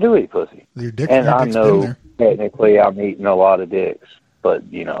 I do eat pussy. Your dick, and your I dick's know been there. technically I'm eating a lot of dicks, but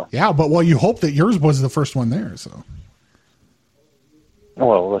you know. Yeah, but well, you hope that yours was the first one there, so.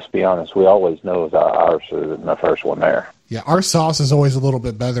 Well, let's be honest. We always know that ours is the first one there. Yeah, our sauce is always a little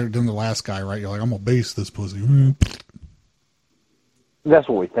bit better than the last guy, right? You're like, I'm gonna base this pussy. That's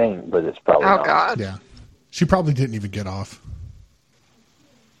what we think, but it's probably not. Oh God. Yeah, she probably didn't even get off.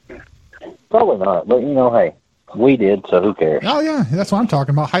 Probably not, but you know, hey, we did, so who cares? Oh yeah, that's what I'm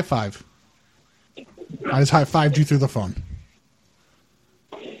talking about. High five. I just high fived you through the phone.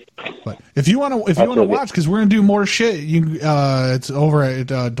 But if you want to watch, because we're gonna do more shit, you it's over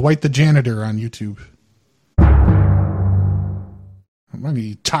at Dwight the Janitor on YouTube. Let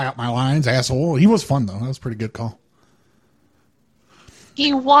me tie up my lines, asshole. He was fun though. That was a pretty good call.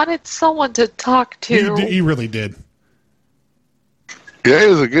 He wanted someone to talk to. He really did. Yeah, he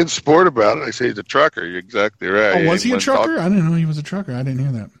was a good sport about it. I say he's a trucker. You're exactly right. Oh, was he a trucker? I didn't know he was a trucker. I didn't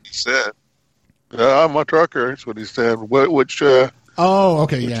hear that. He said, I'm a trucker. That's what he said. Which Oh,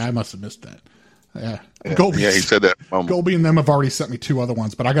 okay. Yeah, I must have missed that. Yeah. Yeah, he said that. Goldie and them have already sent me 2 other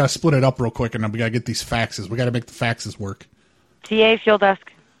ones, but I got to split it up real quick, and then we got to get these faxes. We got to make the faxes work. TA Field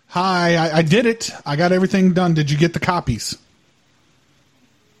Desk. Hi, I did it. I got everything done. Did you get the copies?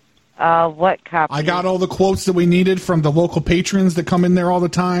 What copies? I got all the quotes that we needed from the local patrons that come in there all the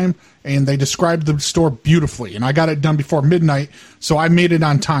time, and they described the store beautifully, and I got it done before midnight, so I made it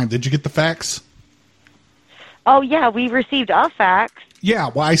on time. Did you get the fax? Oh, yeah, we received a fax. Yeah,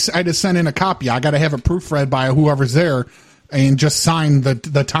 well, I just sent in a copy. I got to have it proofread by whoever's there and just sign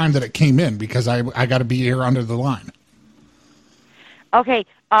the time that it came in because I got to be here under the line. Okay,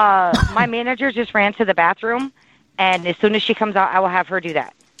 my manager just ran to the bathroom, and as soon as she comes out, I will have her do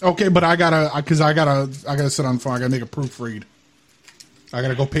that. Okay, but I gotta sit on the phone. I gotta make a proofread. I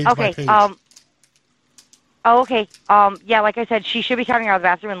gotta go page by page. Okay. Yeah, like I said, she should be coming out of the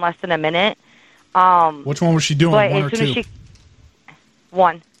bathroom in less than a minute. Which one was she doing? One or two?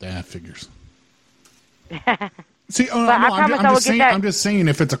 One. That figures. See, I'm just saying,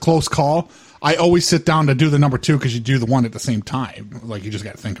 if it's a close call, I always sit down to do the number 2 because you do the one at the same time. Like, you just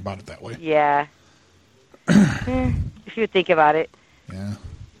got to think about it that way. Yeah. If you think about it. Yeah.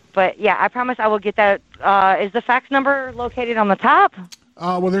 But, yeah, I promise I will get that. Is the fax number located on the top?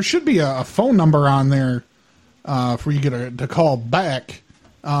 Well, there should be a phone number on there for you to call back.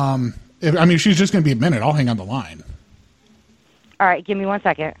 If she's just going to be a minute, I'll hang on the line. All right, give me 1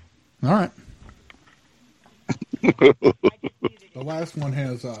 second. All right. The last one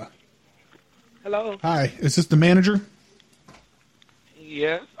has... Hello. Hi, is this the manager?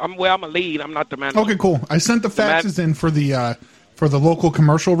 Yes. I'm a lead. I'm not the manager. Okay, cool. I sent the faxes in for the local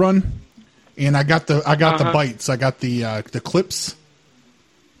commercial run, and I got the bites. I got the clips,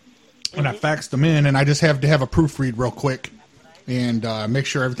 and I faxed them in, and I just have to have a proofread real quick and make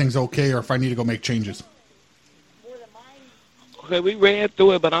sure everything's okay, or if I need to go make changes. Okay, we ran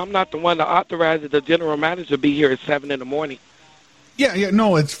through it, but I'm not the one that authorized the general manager to be here at 7 in the morning. Yeah,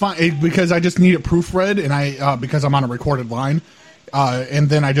 no, it's fine because I just need it proofread, and I because I'm on a recorded line, and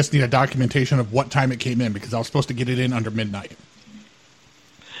then I just need a documentation of what time it came in because I was supposed to get it in under midnight.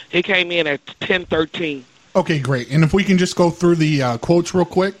 It came in at 10:13. Okay, great. And if we can just go through the quotes real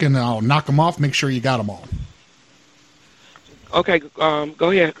quick, and I'll knock them off, make sure you got them all. Okay,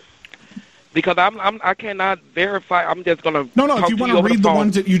 go ahead. Because I cannot verify. I'm just gonna. No. If you want to read the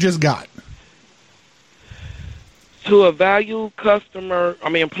ones that you just got. To a valued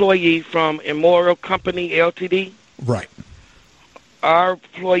employee from Memorial Company Ltd. Right. Our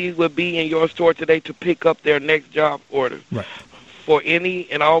employee will be in your store today to pick up their next job order. Right. For any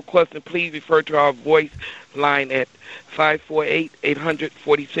and all questions, please refer to our voice line at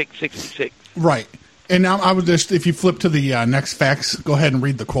 548-800-4666. Right. And now I would just, if you flip to the next fax, go ahead and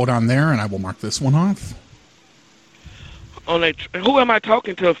read the quote on there, and I will mark this one off. Who am I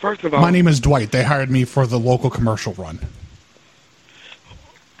talking to, first of all? My name is Dwight. They hired me for the local commercial run.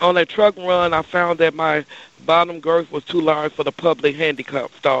 On a truck run, I found that my bottom girth was too large for the public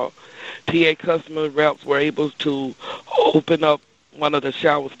handicap stall. TA customer reps were able to open up one of the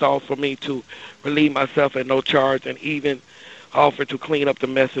shower stalls for me to relieve myself at no charge, and even offer to clean up the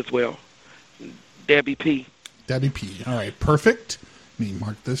mess as well. Debbie P. Debbie P. All right, perfect. Let me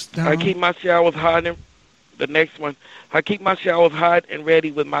mark this down. I keep my showers hot and the next one. I keep my showers hot and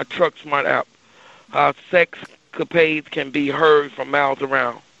ready with my Truck Smart app. Sex capades can be heard from miles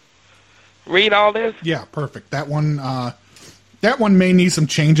around. Read all this? Yeah, perfect. That one may need some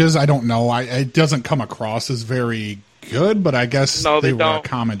changes. I don't know. It doesn't come across as very good, but I guess they were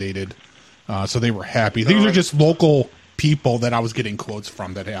accommodated. So they were happy. These are just local people that I was getting quotes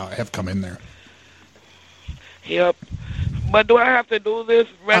from that have come in there. Yep. But do I have to do this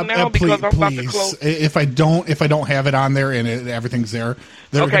right now because I'm about to close? If I don't have it on there and everything's there.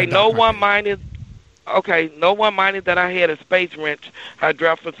 Okay, no one minded that I had a space wrench. I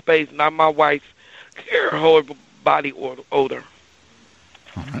dropped for space, not my wife's horrible body odor.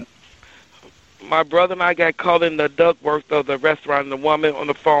 All right. My brother and I got caught in the ductwork of the restaurant, and the woman on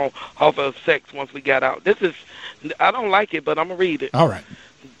the phone offered us sex once we got out. I don't like it, but I'm going to read it. All right.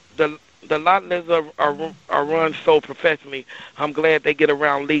 The lot lists are run so professionally. I'm glad they get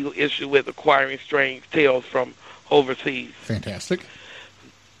around legal issue with acquiring strange tales from overseas. Fantastic.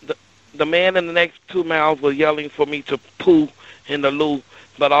 The man in the next 2 miles was yelling for me to poo in the loo,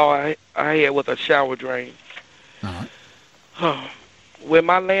 but all I had was a shower drain. All right. When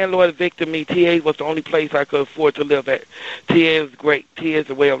my landlord evicted me, TA was the only place I could afford to live at. TA is great. TA is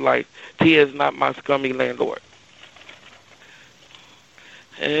a way of life. TA is not my scummy landlord.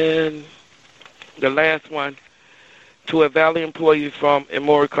 And the last one, to a Valley employee from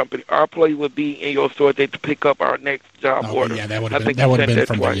Emory Company, our employee would be in your store today to pick up our next job order. Yeah, that would have been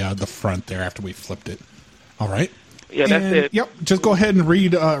from the front there after we flipped it. All right. Yeah, that's it. Yep. Just go ahead and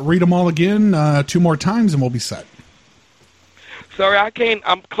read them all again 2 more times, and we'll be set. Sorry, I can't.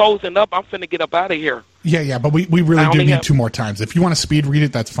 I'm closing up. I'm finna get up out of here. Yeah, but we really do need 2 more times. If you want to speed read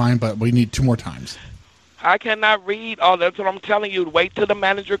it, that's fine, but we need 2 more times. I cannot read all that's what I'm telling you. Wait till the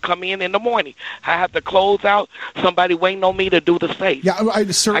manager come in the morning. I have to close out. Somebody waiting on me to do the safe. Yeah,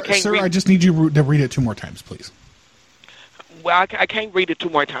 sir, I just need you to read it 2 more times, please. Well, I can't read it 2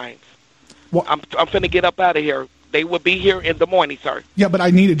 more times. Well, I'm finna get up out of here. They will be here in the morning, sir. Yeah, but I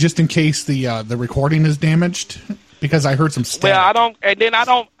need it just in case the recording is damaged because I heard some static. Well, I don't, and then I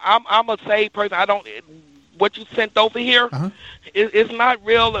don't. I'm a saved person. I don't. What you sent over here, it's not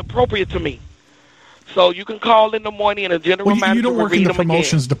real appropriate to me. So you can call in the morning, and a general manager you don't work will read in the them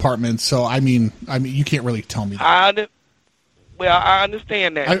promotions again. department, so I mean, you can't really tell me that. I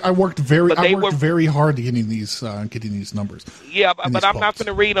understand that. I worked very hard to getting these numbers. Yeah, but I'm not going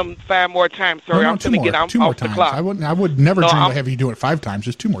to read them 5 more times. Sorry, I'm going to get off the clock. I would never dream to have you do it 5 times,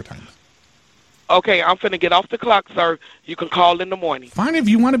 just 2 more times. Okay, I'm finna get off the clock, sir. You can call in the morning. Fine, if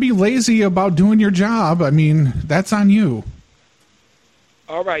you want to be lazy about doing your job, I mean, that's on you.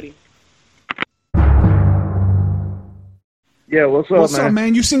 All righty. Yeah, what's up, What's up,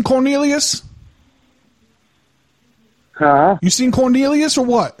 man? You seen Cornelius? Huh? You seen Cornelius or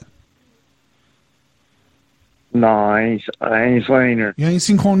what? No, I ain't seen her. You ain't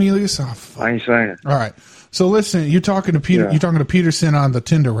seen Cornelius? Oh, fuck. I ain't seen her. All right. So listen, you're talking to Peter. Yeah. You're talking to Peterson on the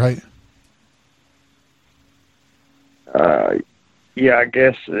Tinder, right? Yeah, I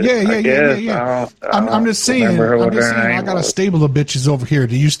guess. Yeah. I'm just saying. I got a stable of bitches over here.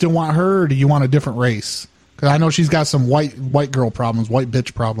 Do you still want her, or do you want a different race? Because I know she's got some white girl problems, white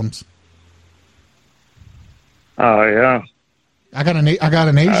bitch problems. Oh yeah. I got an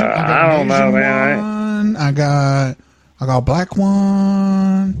Asian. I don't know, man. I got a black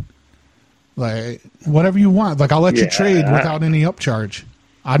one. Like whatever you want. Like I'll let you trade without any upcharge.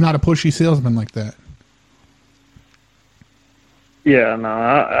 I'm not a pushy salesman like that. Yeah, no,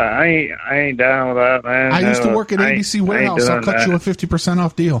 I ain't down with that, man. I used to work at ABC Warehouse. I'll cut you a 50%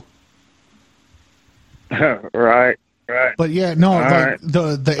 off deal. Right. But yeah, no, like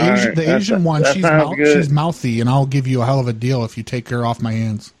the Asian one, she's mouthy, and I'll give you a hell of a deal if you take her off my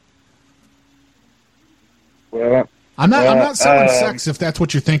hands. Well, I'm not selling sex if that's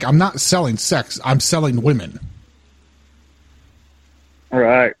what you think. I'm not selling sex. I'm selling women.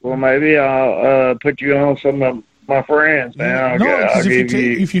 Right. Well, maybe I'll put you on some of my friends, man. Because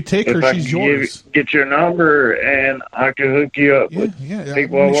if you take her, she's yours. Get your number, and I can hook you up with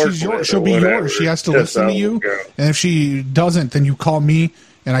people I work with. She'll be yours. She has to listen to you, and if she doesn't, then you call me,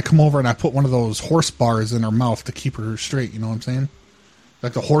 and I come over and I put one of those horse bars in her mouth to keep her straight. You know what I'm saying?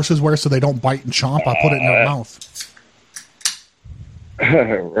 Like the horses wear so they don't bite and chomp. I put it in their mouth.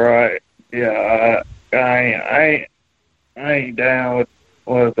 Right. Yeah. I ain't down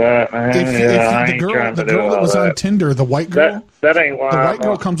with that, man. the girl that was on Tinder, the white girl. That ain't why. The white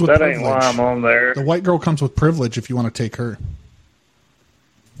girl comes with privilege. That ain't why I'm on there. The white girl comes with privilege. If you want to take her.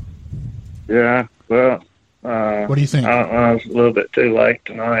 Yeah. Well. What do you think? It's a little bit too late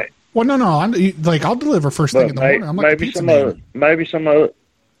tonight. Well, no. I'll deliver first thing in the morning. I'm like maybe some other. Maybe some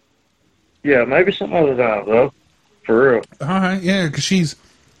other time though. For real. All right. Yeah, because she's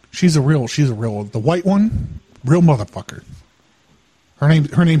a real. The white one, real motherfucker.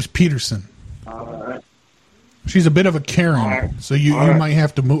 Her name's Peterson. All right. She's a bit of a Karen, so you might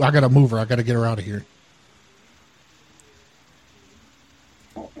have to move. I gotta move her. I gotta get her out of here.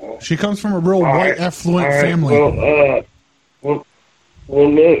 She comes from a real white, affluent family. Well,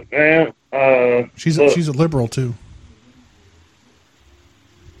 look, man. She's a liberal too.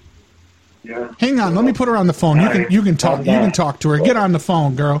 Yeah. Hang on, let me put her on the phone. You can talk. You can talk to her. Get on the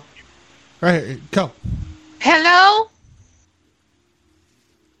phone, girl. Right, go. Hello.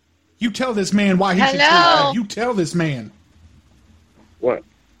 You tell this man why he should treat her. You tell this man. What?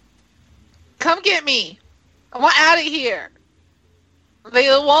 Come get me. I want out of here. They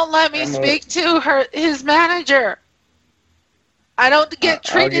won't let me speak to his manager. I don't get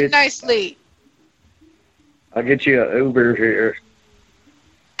treated nicely. I'll get you an Uber here.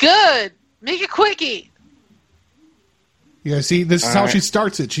 Good. Make it quickie. Yeah, see, this is how she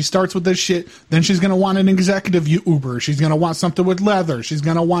starts it. She starts with this shit. Then she's going to want an executive Uber. She's going to want something with leather. She's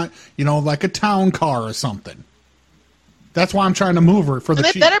going to want, like a town car or something. That's why I'm trying to move her for the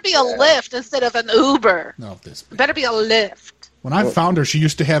cheap. It better be a Lyft instead of an Uber. No, this. It better be a Lyft. When I found her, she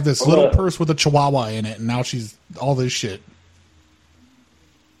used to have this little purse with a chihuahua in it, and now she's all this shit.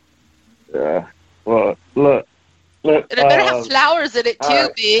 Yeah. Well, look. And it better have flowers in it too,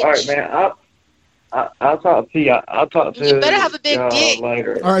 bitch. All right, man. I'll talk to you. I'll talk to you. You better have a big dick.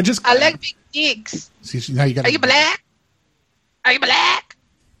 Later. All right, I like big dicks. See, now you got. Are you black? Are you black?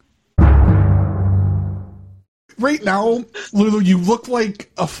 Right now, Lulu, you look like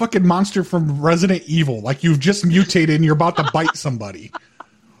a fucking monster from Resident Evil. Like you've just mutated and you're about to bite somebody.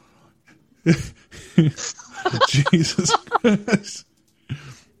 Jesus Christ.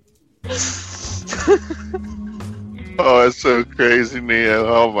 Oh, it's so crazy, Nia.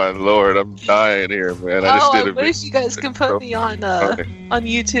 Oh my Lord, I'm dying here, man. I wish you guys can put me on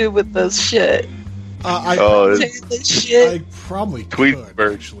YouTube with this shit. I probably tweet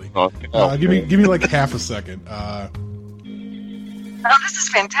could, actually. Give me like half a second. Oh, this is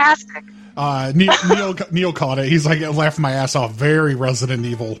fantastic. Neil caught it. He's like laughing my ass off. Very Resident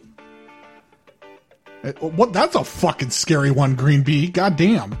Evil. What? That's a fucking scary one, Green Bee. God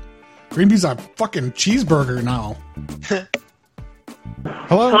damn. Green Bee's a fucking cheeseburger now.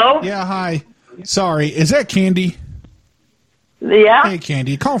 Hello? Yeah, hi. Sorry, is that Candy? Yeah. Hey,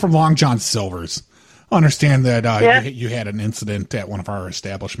 Candy. Calling from Long John Silver's. I understand that you had an incident at one of our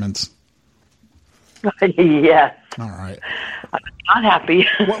establishments. Yes. All right. I'm not happy.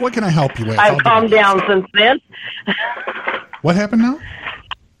 What can I help you with? I've calmed down since then. What happened now?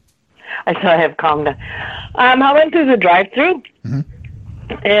 I have calmed down. I went through the drive-thru,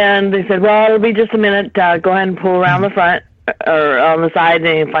 and they said, well, it'll be just a minute. Go ahead and pull around the front or on the side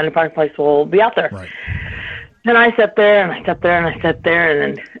and find a parking place. We'll be out there. Right. And I sat there, and I sat there, and I sat there,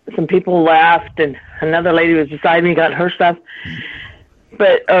 and then some people left, and another lady was beside me, got her stuff,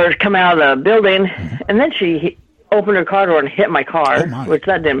 or come out of the building, and then she opened her car door and hit my car, which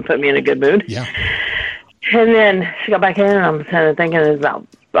that didn't put me in a good mood. Yeah. And then she got back in, and I'm kind of thinking it's about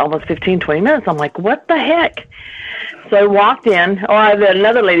almost 15, 20 minutes. I'm like, what the heck? So I walked in.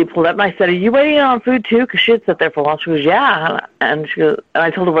 Another lady pulled up, and I said, are you waiting on food, too? Because she had sat there for a while. She goes, yeah. And she goes, and I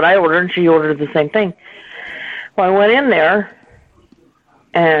told her what I ordered, and she ordered the same thing. Well, I went in there,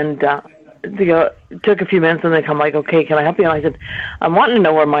 and took a few minutes, and they come like, okay, can I help you? And I said, I'm wanting to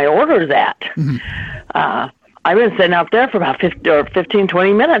know where my order's at. I've been sitting out there for about 15,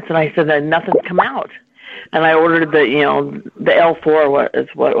 20 minutes, and I said that nothing's come out. And I ordered the L4 is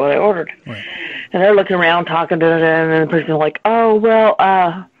what I ordered. Right. And they're looking around, talking to it, and then the person's like, oh, well,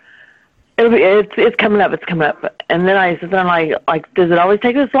 it's coming up, it's coming up. And then I said, like, does it always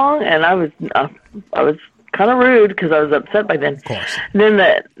take this long? And I was kind of rude because I was upset by then. Of course. And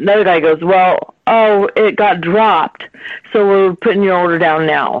then another guy goes, well, it got dropped, so we're putting your order down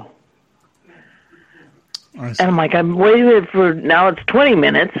now. And I'm like, I'm waiting for, now it's 20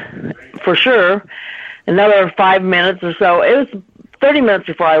 minutes for sure. Another 5 minutes or so. It was 30 minutes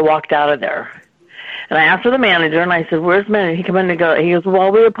before I walked out of there. And I asked for the manager, and I said, where's the manager? He came in and he goes,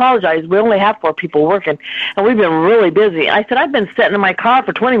 well, we apologize. We only have 4 people working, and we've been really busy. I said, I've been sitting in my car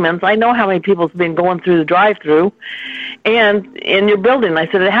for 20 minutes. I know how many people's been going through the drive-thru and in your building. I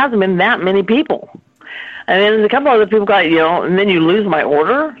said, it hasn't been that many people. And then a couple other people got, and then you lose my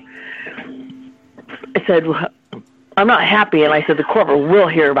order. I said, I'm not happy, and I said, the corporate will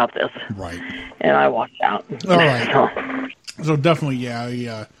hear about this. Right. And I walked out. All right. So definitely,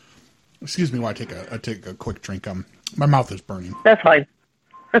 yeah. Excuse me while I take a quick drink. My mouth is burning. That's fine.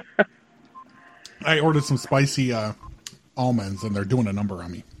 I ordered some spicy almonds, and they're doing a number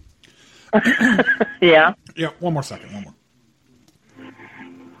on me. Yeah. Yeah. One more second.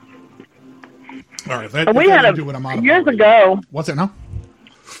 All right. We had years ago. What's it now?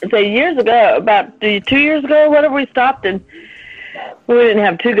 Say years ago, about 2 years ago, whatever, we stopped, and we didn't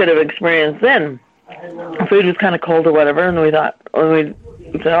have too good of an experience then. Food was kind of cold or whatever, and we thought, we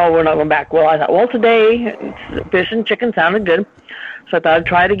said, oh, we're not going back. Well, I thought, well, today fish and chicken sounded good, so I thought I'd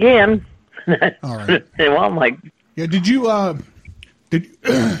try it again. All right. And, well, I'm like, yeah. Did you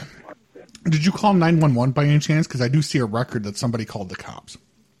call 911 by any chance? Because I do see a record that somebody called the cops.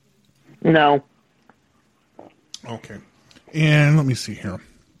 No. Okay. And let me see here.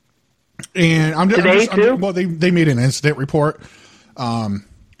 And well, they made an incident report, and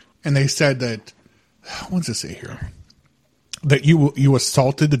they said that, what's it say here? That you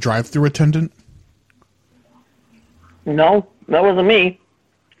assaulted the drive-thru attendant? No, that wasn't me.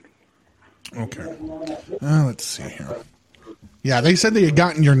 Okay. Let's see here. Yeah, they said they had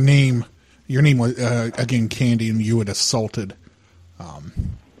gotten your name. Your name was, again, Candy, and you had assaulted.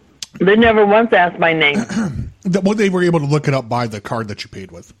 They never once asked my name. Well, they were able to look it up by the card that you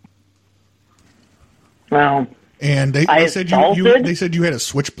paid with. Wow. And they said they said you had a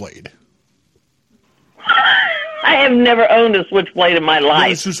switchblade. I have never owned a switchblade in my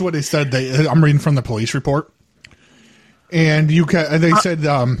life. That's just what they said. I'm reading from the police report. And they said,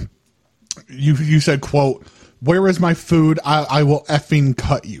 you said, quote, "Where is my food? I will effing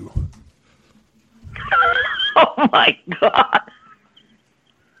cut you." Oh my God.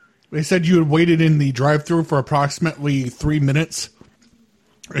 They said you had waited in the drive-thru for approximately 3 minutes.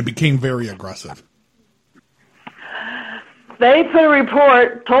 It became very aggressive. They put a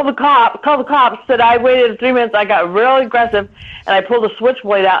report, called the cops, said I waited 3 minutes, I got really aggressive, and I pulled a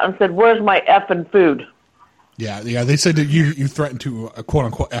switchblade out and said, "Where's my effing food?" Yeah, they said that you threatened to,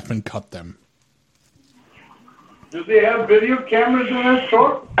 quote-unquote, effing cut them. Do they have video cameras in that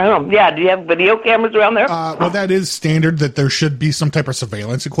store? I don't know. Yeah, do you have video cameras around there? Well, that is standard that there should be some type of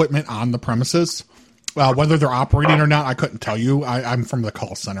surveillance equipment on the premises. Whether they're operating or not, I couldn't tell you. I'm from the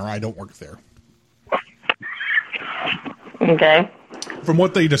call center. I don't work there. Okay. From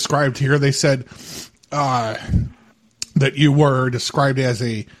what they described here, they said that you were described as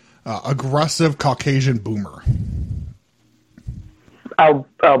a aggressive Caucasian boomer.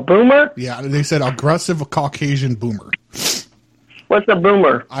 A boomer? Yeah, they said aggressive Caucasian boomer. What's a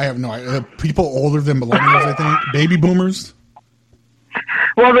boomer? I have no idea. People older than millennials, I think. Baby boomers?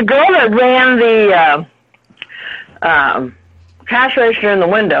 Well, the girl that ran the cash register in the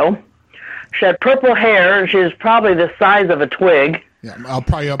window, she had purple hair, and she was probably the size of a twig. Yeah,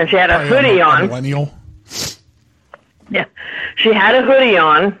 and she had a hoodie on. Millennial. Yeah, she had a hoodie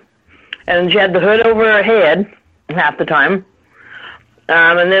on, and she had the hood over her head half the time.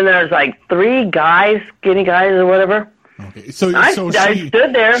 And then there's like 3 guys, skinny guys or whatever. Okay, so I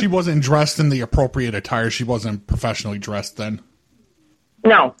stood there. She wasn't dressed in the appropriate attire. She wasn't professionally dressed then.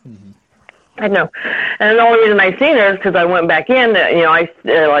 No. Mm-hmm. I know. And the only reason I seen her is because I went back in. I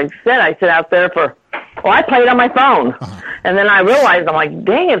sit out there for. Well, I played on my phone, and then I realized I'm like,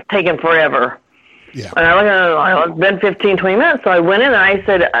 dang, it's taking forever. Yeah. And I looked at it, it's been 15, 20 minutes. So I went in and I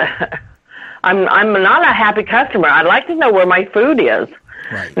said, I'm not a happy customer. I'd like to know where my food is.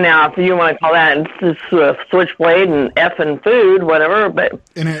 Right. Now, if you want to call that switchblade and effing food, whatever. But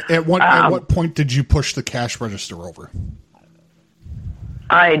and at what point did you push the cash register over?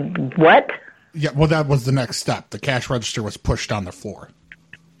 What? Yeah, well, that was the next step. The cash register was pushed on the floor.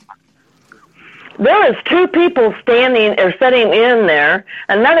 There was 2 people standing or sitting in there.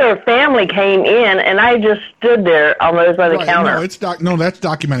 Another family came in, and I just stood there on the other side of the counter. No, that's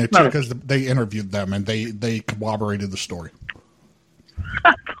documented too because they interviewed them and they corroborated the story.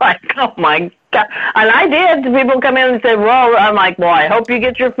 Like, oh my God. And I did. People come in and say, well, I'm like, well, I hope you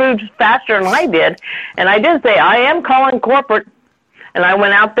get your food faster than I did. And I did say, I am calling corporate. And I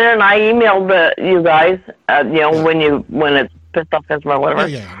went out there and I emailed you guys, when it's pissed off customer or whatever.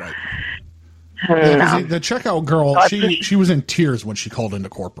 Yeah, right. Yeah, the checkout girl, she was in tears when she called into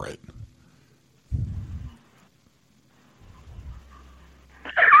corporate.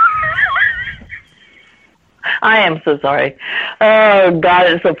 I am so sorry. Oh, God,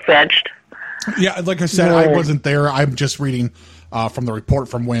 it's so fetched. Yeah, like I said, I wasn't there. I'm just reading from the report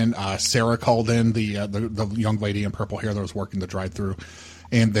from when Sarah called in, the young lady in purple hair that was working the drive-thru,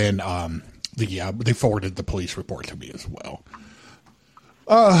 and then they forwarded the police report to me as well.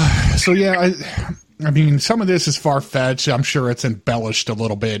 So yeah, I mean, some of this is far-fetched. I'm sure it's embellished a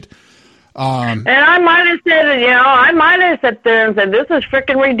little bit. And I might have said, I might have sat there and said, this is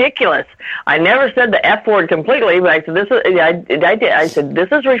freaking ridiculous. I never said the F word completely, but I said, I did. I said, this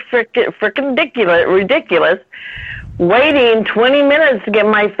is freaking ridiculous. Waiting 20 minutes to get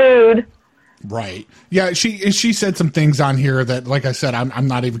my food. Right. Yeah, she said some things on here that, like I said, I'm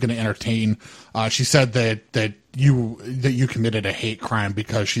not even going to entertain. She said that you committed a hate crime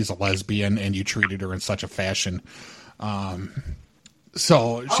because she's a lesbian and you treated her in such a fashion.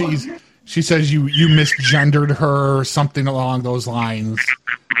 So she says you misgendered her, something along those lines.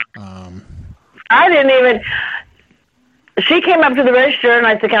 I didn't even. She came up to the register and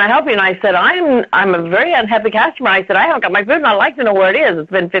I said, "Can I help you?" And I said, "I'm a very unhappy customer." I said, "I haven't got my food and I'd like to know where it is.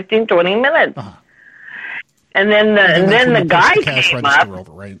 It's been 15, 20 minutes." Uh-huh. And then the guy came up.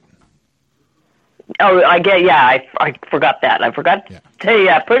 Over, right? Oh, I forgot that. I forgot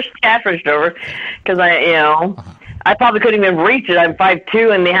to push the cash register over because I probably couldn't even reach it. I'm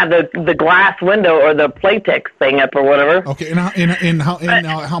 5'2", and they have the glass window or the Playtex thing up or whatever. Okay, and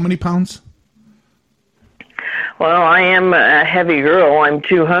how many pounds? Well, I am a heavy girl. I'm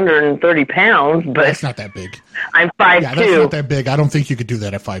 230 pounds, but that's not that big. I'm 5'2". Yeah, that's not that big. I don't think you could do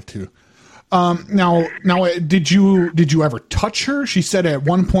that at 5'2". Now, did you ever touch her? She said at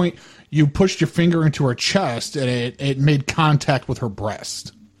one point you pushed your finger into her chest and it made contact with her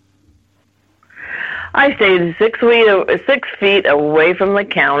breast. I stayed 6 feet away from the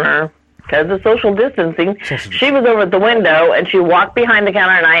counter because of social distancing. She was over at the window and she walked behind the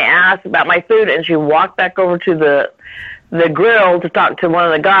counter and I asked about my food and she walked back over to the grill to talk to one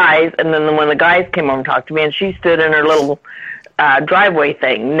of the guys, and then when the guys came over and talked to me, and she stood in her little driveway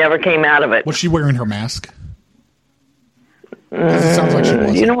thing, never came out of it. Was she wearing her mask? It sounds like she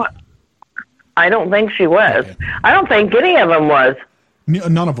was. You know what? I don't think she was. Okay. I don't think any of them was.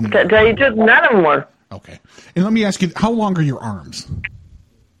 None of them were. To tell you the truth, none of them were. Okay. And let me ask you, how long are your arms?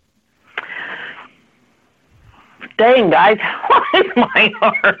 Dang, guys. What is my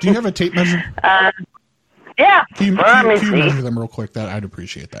arm? Do you have a tape measure? Yeah. Can you measure them real quick? I'd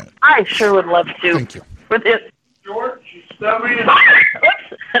appreciate that. I sure would love to. Thank you. But it's short, she's stubby.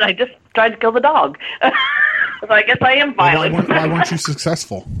 And I just tried to kill the dog. So I guess I am violent. Why weren't you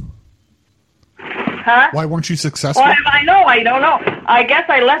successful? Huh? Why weren't you successful? Well, I don't know. I guess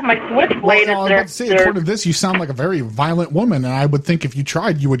I left my switchblade in there. According to this, you sound like a very violent woman, and I would think if you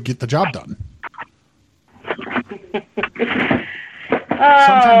tried, you would get the job done.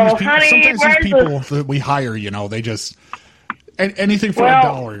 Sometimes these people that we hire, they just anything for a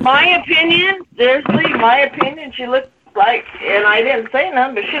dollar. My opinion, seriously, she looked like, and I didn't say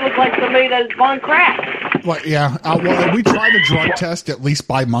nothing, but she looked like somebody that's gone crack. Well, yeah. We try to drug test at least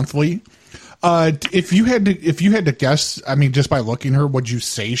bi-monthly. If you had to guess, I mean, just by looking at her, would you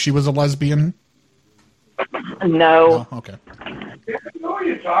say she was a lesbian? No. Oh, okay. Who are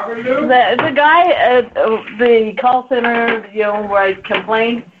you talking to? The guy at the call center, where I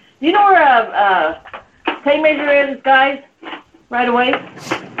complained. You know where tape measure is, guys? Right away.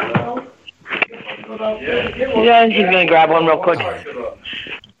 Yeah, she's gonna grab one real quick.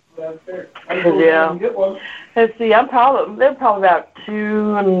 Yeah. Let's see. they're probably about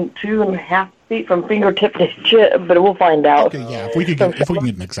 2.5 feet from fingertip to chip, but we'll find out. Okay, yeah. If we can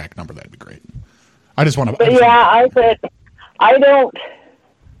get an exact number, that'd be great. I just want to. But I said I don't.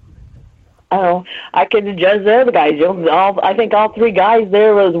 I could judge the other guys. I think all three guys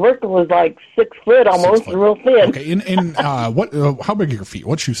there was like 6 foot almost, real thin. Okay, and what? How big are your feet?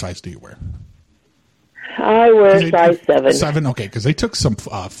 What shoe size do you wear? I wear size 7. 7, okay, because they took some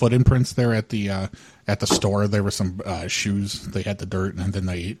foot imprints there at the store. There were some shoes. They had the dirt, and then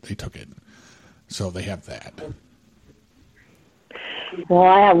they took it. So they have that. Well,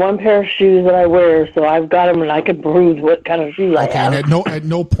 I have one pair of shoes that I wear, so I've got them, and I can prove what kind of shoes I have. And at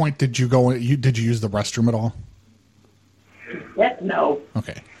no point did you go. Did you use the restroom at all? No.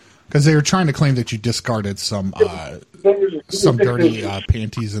 Okay, because they were trying to claim that you discarded some dirty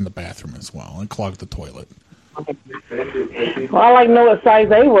panties in the bathroom as well and clogged the toilet. Well, I like to know what size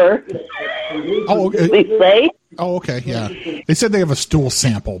they were. Oh, okay. They say? Oh, okay, yeah. They said they have a stool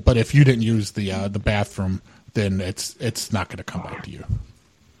sample, but if you didn't use the bathroom, then it's not going to come back to you.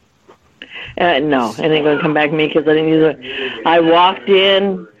 No, it ain't going to come back to me because I didn't use it. I walked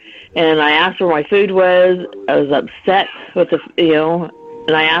in and I asked where my food was. I was upset with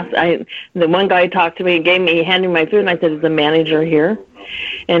and I asked. The one guy talked to me, he handed me my food, and I said, "Is the manager here?"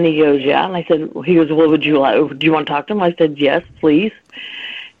 And he goes, "Yeah." And I said, "He goes, well, do you want to talk to him?" I said, "Yes, please."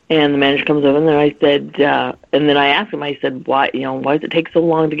 And the manager comes over, and then I said, and then I asked him, I said, why does it take so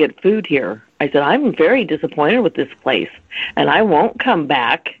long to get food here? I said, I'm very disappointed with this place, and I won't come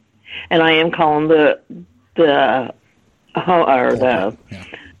back and I am calling the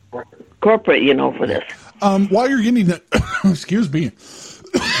corporate, for this. While you're getting the, excuse me,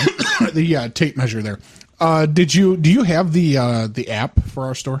 the tape measure there, do you have the app for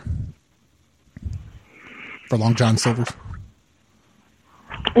our store for Long John Silver's?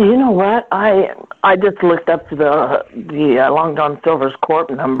 You know what? I just looked up the Long John Silver's Corp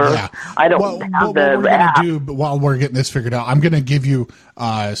number. Yeah. I don't have the what we're app. Gonna do, while we're getting this figured out, I'm going to give you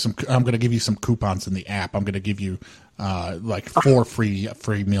some coupons in the app. I'm going to give you like 4 free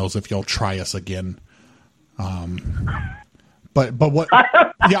meals if you'll try us again. But what?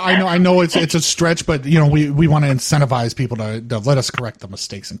 Yeah, I know it's a stretch, but we want to incentivize people to let us correct the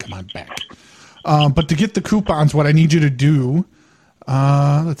mistakes and come on back. But to get the coupons, what I need you to do.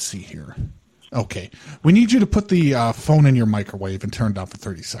 Let's see here. Okay. We need you to put the phone in your microwave and turn it down for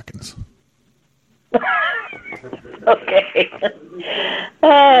 30 seconds. Okay.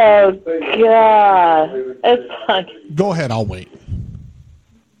 Oh, God. It's fine. Go ahead. I'll wait.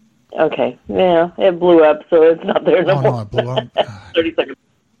 Okay. Yeah, it blew up, so it's not there no more. No, it blew up. 30 seconds.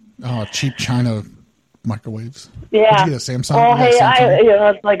 Oh, cheap China microwaves. Yeah. Did you get a Samsung? Oh, hey,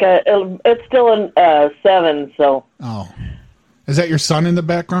 it's like it's still a 7, so. Oh. Is that your son in the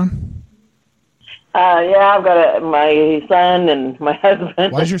background? Yeah, I've got my son and my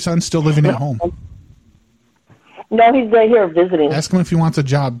husband. Why is your son still living at home? No, he's right here visiting. Ask him if he wants a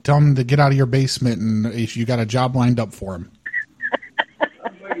job. Tell him to get out of your basement, and if you got a job lined up for him.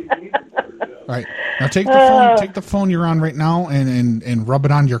 All right, now take the phone you're on right now, and rub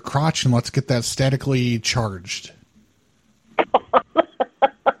it on your crotch, and let's get that statically charged.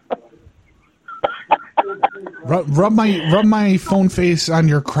 Rub my phone face on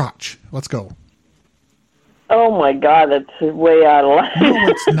your crotch. Let's go. Oh my God, that's way out of line. No,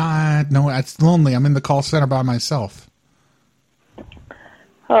 it's not. No, it's lonely. I'm in the call center by myself.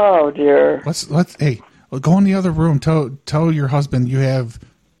 Oh dear. Hey, go in the other room. Tell your husband you have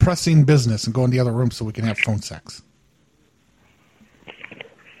pressing business, and go in the other room so we can have phone sex.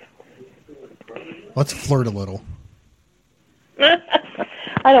 Let's flirt a little.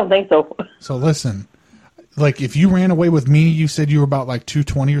 I don't think so. So listen. Like, if you ran away with me, you said you were about,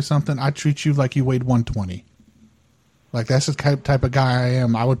 220 or something, I'd treat you like you weighed 120. Like, that's the type of guy I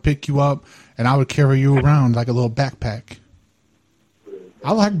am. I would pick you up, and I would carry you around like a little backpack.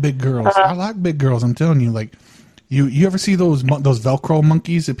 I like big girls. I'm telling you. Like, you ever see those Velcro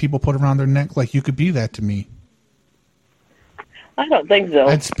monkeys that people put around their neck? Like, you could be that to me. I don't think so.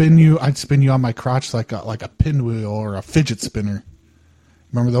 I'd spin you on my crotch like a pinwheel or a fidget spinner.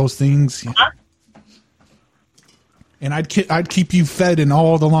 Remember those things? Yeah. And I'd keep you fed in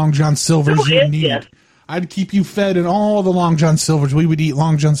all the Long John Silvers you need. It? I'd keep you fed in all the Long John Silvers. We would eat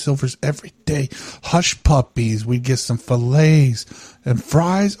Long John Silvers every day. Hush puppies. We'd get some fillets and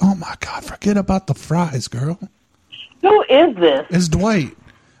fries. Oh, my God. Forget about the fries, girl. Who is this? It's Dwight.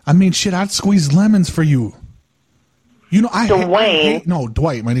 I mean, shit, I'd squeeze lemons for you. Dwayne. No,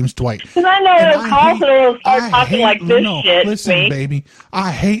 Dwight. My name's Dwight. Because I know the hospital will start talking like this shit. Listen, baby.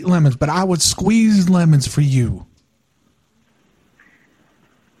 I hate lemons, but I would squeeze lemons for you.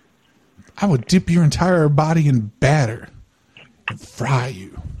 I would dip your entire body in batter and fry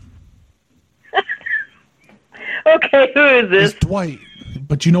you. Okay, who is this? It's Dwight.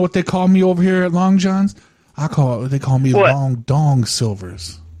 But you know what they call me over here at Long John's? They call me what? Long Dong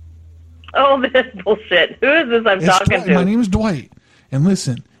Silvers. Oh, this bullshit. Who is this I'm talking Dwight. to? My name is Dwight. And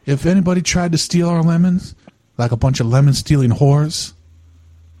listen, if anybody tried to steal our lemons, like a bunch of lemon-stealing whores,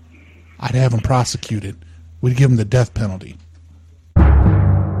 I'd have them prosecuted. We'd give them the death penalty.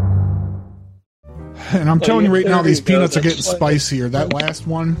 And I'm telling you right now, these peanuts are getting spicier. That last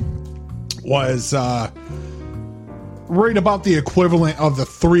one was right about the equivalent of the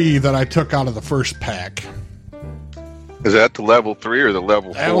 3 that I took out of the first pack. Is that the level 3 or the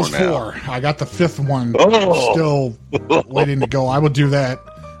level 4 now? That was 4. I got the 5th one still waiting to go. I will do that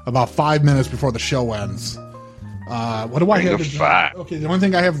about 5 minutes before the show ends. What do I have to drink? Okay, the only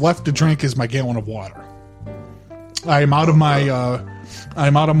thing I have left to drink is my gallon of water. I am out of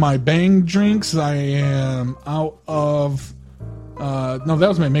my Bang drinks. I am out of no, that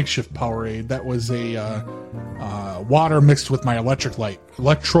was my makeshift Powerade. That was a water mixed with my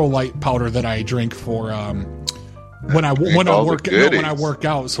electrolyte powder that I drink for when I work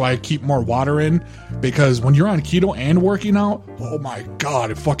out. So I keep more water in, because when you're on keto and working out, oh my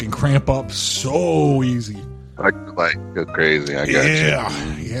God, it fucking cramp up so easy. I go crazy. I got you.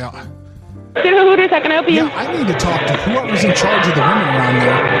 Yeah. Hooters, how can I help you? Yeah, I need to talk to whoever's in charge of the women around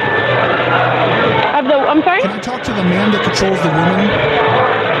there. I'm sorry? Can I talk to the man that controls the women?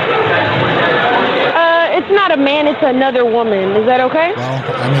 It's not a man, it's another woman. Is that okay? Well,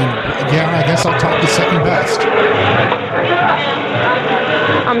 I mean, yeah, I guess I'll talk to second best.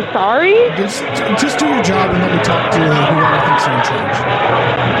 I'm sorry? Just do your job and let me talk to whoever thinks you're in charge.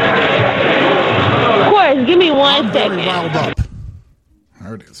 Of course, give me one second. Very riled up.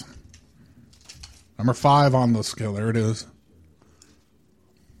 There it is. Number 5 on the scale. There it is.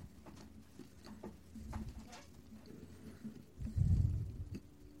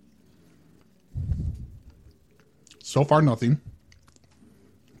 So far, nothing.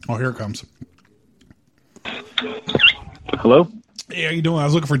 Oh, here it comes. Hello? Hey, how you doing? I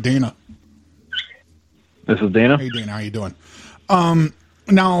was looking for Dana. This is Dana? Hey, Dana, how you doing?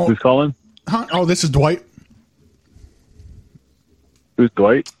 Now... Who's calling? Huh? Oh, this is Dwight. Who's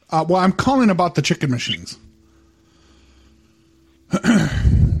Dwight? Well, I'm calling about the chicken machines.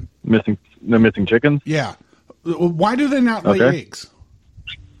 Missing chickens? Yeah. Why do they not lay eggs?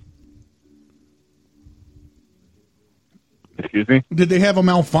 Excuse me? Did they have a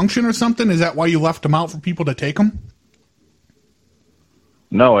malfunction or something? Is that why you left them out for people to take them?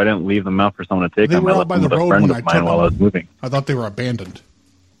 No, I didn't leave them out for someone to take them. They were I out left by them the with a road friend when of I took mine while I was them. moving. I thought they were abandoned.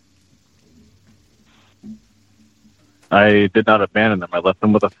 I did not abandon them. I left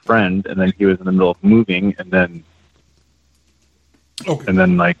them with a friend, and then he was in the middle of moving, and then... Okay. And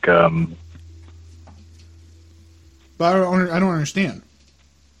then, like, But I don't understand.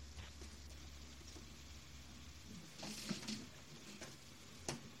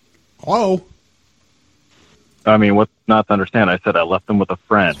 Hello? I mean, what's not to understand? I said I left them with a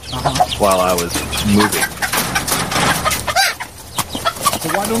friend while I was moving. So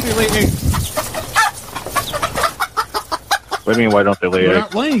why don't they lay eggs? What do you mean, why don't they lay They're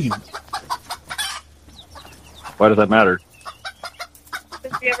eggs? not laying. Why does that matter?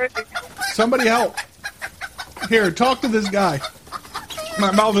 Somebody help. Here, talk to this guy.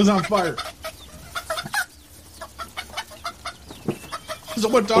 My mouth is on fire.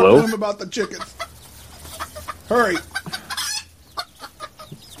 Someone talk to him about the chickens. Hurry.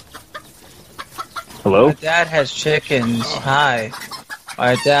 Hello? My dad has chickens. Hi.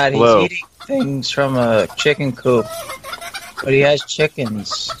 My dad, he's Hello. eating things from a chicken coop. But he has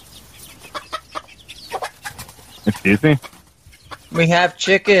chickens. Excuse me? We have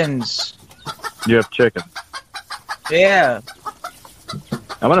chickens. You have chickens. Yeah.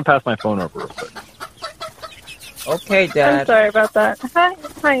 I'm going to pass my phone over real quick. Okay, Dad. I'm sorry about that.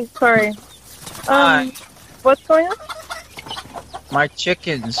 Hi, sorry. Hi. What's going on? My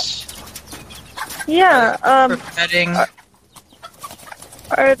chickens. Yeah, For petting.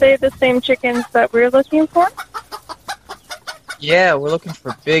 Are they the same chickens that we're looking for? Yeah, we're looking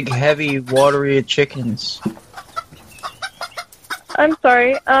for big, heavy, watery chickens. I'm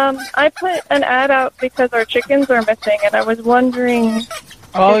sorry. I put an ad out because our chickens are missing, and I was wondering...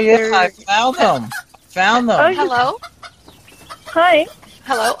 Oh, if yeah, they're- I found them. Found them. Oh, you- Hello? Hi.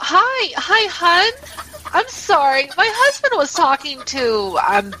 Hello? Hi, hun. I'm sorry. My husband was talking to,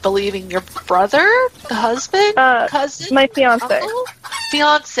 I'm believing, your brother? The husband? Cousin? My fiance. Uncle?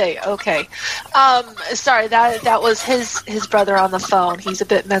 Fiance, okay. Sorry, that was his brother on the phone. He's a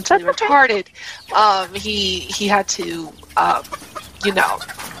bit mentally retarded. He had to,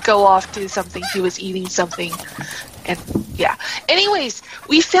 go off, do something. He was eating something. And, yeah. Anyways,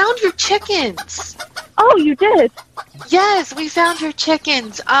 we found your chickens. Oh, you did? Yes, we found your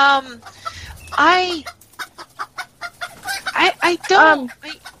chickens. I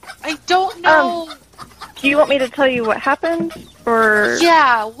don't know. Do you want me to tell you what happened, or?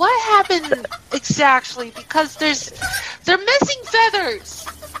 Yeah, what happened exactly? Because they're missing feathers.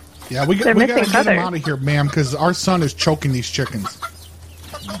 Yeah, we They're got to missing get them feathers. out of here, ma'am, because our son is choking these chickens.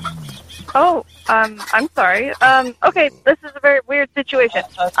 Oh, I'm sorry. Okay, this is a very weird situation.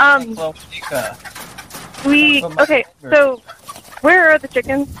 Okay, so where are the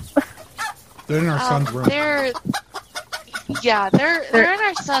chickens? They're in our son's room. They're in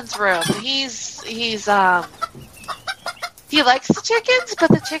our son's room. He likes the chickens, but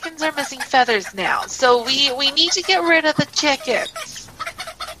the chickens are missing feathers now. So we need to get rid of the chickens.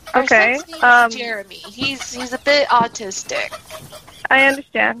 Our Okay, son's name is Jeremy. He's a bit autistic. I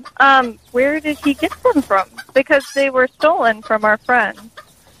understand. Where did he get them from? Because they were stolen from our friend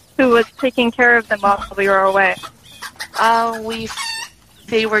who was taking care of them while we were away.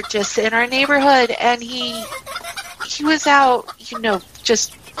 They were just in our neighborhood, and he was out,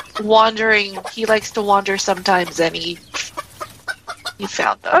 just wandering. He likes to wander sometimes, and he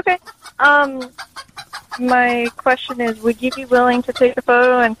found them. Okay. My question is, would you be willing to take a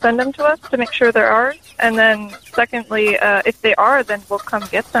photo and send them to us to make sure they're ours? And then, secondly, if they are, then we'll come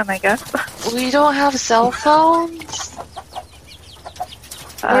get them, I guess. We don't have cell phones.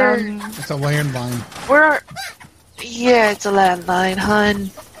 It's a landline. Yeah, it's a landline,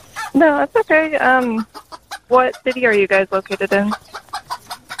 hun. No, that's okay. What city are you guys located in?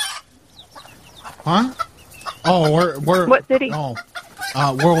 Huh? Oh, we're What city? Oh,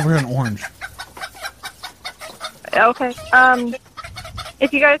 we're over in Orange. Okay.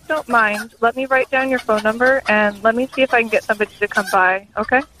 If you guys don't mind, let me write down your phone number and let me see if I can get somebody to come by.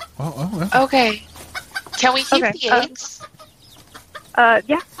 Okay? Okay. Can we keep the eggs?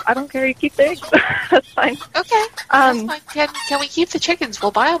 Yeah, I don't care. You keep the eggs. That's fine. Okay. That's fine. Can we keep the chickens?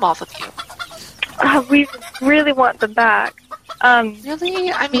 We'll buy them off of you. We really want them back.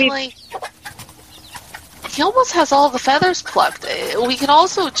 Really? I mean, he almost has all the feathers plucked. We can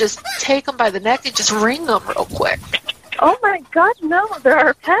also just take them by the neck and just wring them real quick. Oh my God, no! They're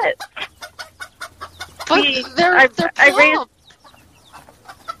our pets. But they're plump.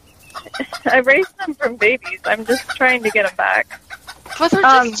 I raised them from babies. I'm just trying to get them back. But they're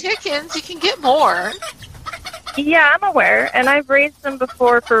just chickens. You can get more. Yeah, I'm aware, and I've raised them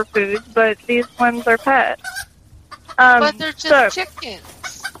before for food, but these ones are pets. But they're just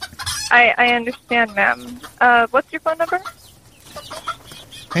chickens. I understand, ma'am. What's your phone number?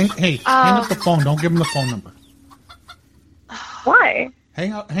 Hang up the phone. Don't give him the phone number. Why?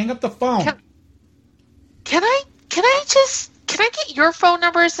 Hang up the phone. Can I get your phone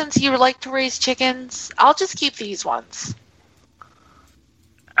number since you like to raise chickens? I'll just keep these ones.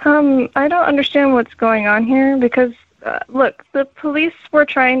 I don't understand what's going on here because, look, the police were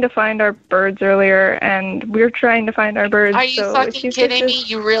trying to find our birds earlier, and we're trying to find our birds. Are you fucking kidding me?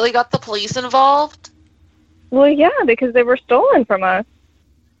 You really got the police involved? Well, yeah, because they were stolen from us.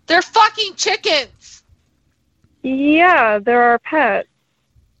 They're fucking chickens! Yeah, they're our pets.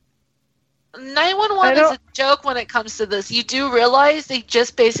 911 is a joke when it comes to this. You do realize they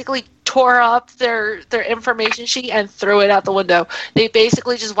just basically tore up their information sheet and threw it out the window. They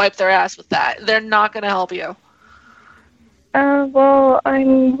basically just wiped their ass with that. They're not going to help you. Well,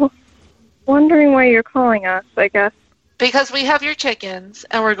 I'm wondering why you're calling us, I guess. Because we have your chickens,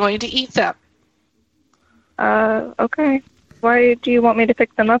 and we're going to eat them. Okay. Why do you want me to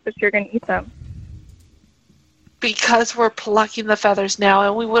pick them up if you're going to eat them? Because we're plucking the feathers now,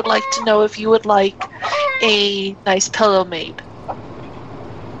 and we would like to know if you would like a nice pillow made.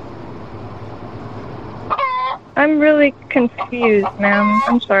 I'm really confused, ma'am.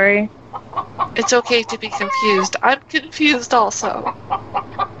 I'm sorry. It's okay to be confused. I'm confused also.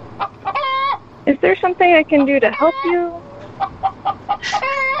 Is there something I can do to help you?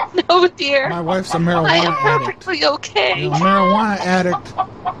 No, dear. My wife's a marijuana I am addict. perfectly okay. You're a marijuana addict.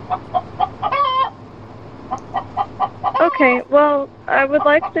 Okay, well, I would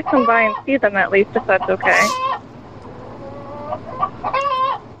like to come by and see them at least, if that's okay.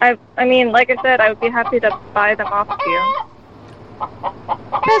 I mean, like I said, I would be happy to buy them off of you.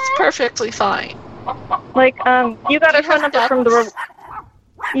 That's perfectly fine. Like, you got our phone number from the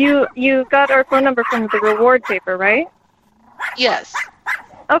you got our phone number from the reward paper, right? Yes.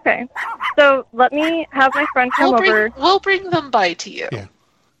 Okay, so let me have my friend come over. We'll bring them by to you. Yeah.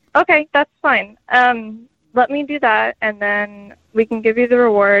 Okay, that's fine. Let me do that, and then we can give you the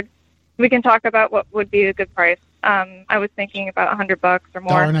reward. We can talk about what would be a good price. I was thinking about $100 or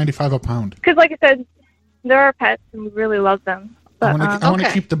more. $1.95 a pound. Because, like I said, they're our pets, and we really love them. But, I want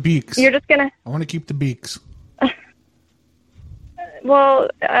to keep the beaks. You're just gonna. I want to keep the beaks. Well,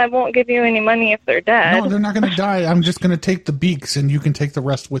 I won't give you any money if they're dead. No, they're not going to die. I'm just going to take the beaks, and you can take the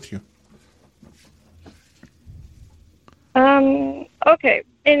rest with you. Okay.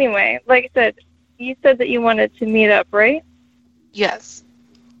 Anyway, like I said, you said that you wanted to meet up, right? Yes.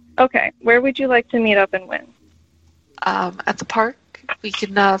 Okay. Where would you like to meet up and when? At the park. We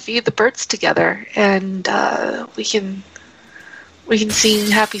can feed the birds together, and we can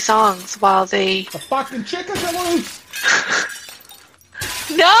sing happy songs while they. The fucking chickens are loose.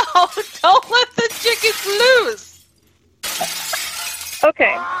 No! Don't let the chickens loose.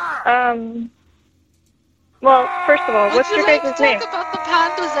 Okay. Well, first of all, what's your guys' name? Talk about the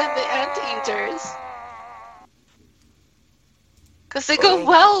pandas and the anteaters. Because they go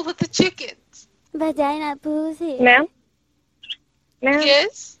well with the chickens. Vagina pussy. Ma'am? Ma'am?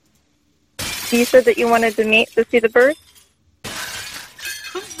 Yes? You said that you wanted to meet to see the birds?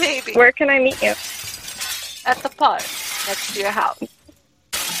 Maybe. Where can I meet you? At the park, next to your house.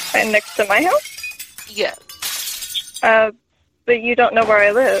 And next to my house? Yes. But you don't know where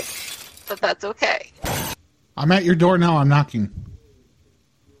I live. But that's okay. I'm at your door now. I'm knocking.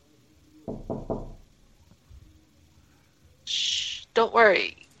 Shh. Don't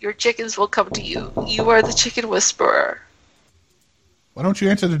worry. Your chickens will come to you. You are the chicken whisperer. Why don't you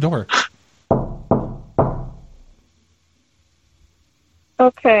answer the door?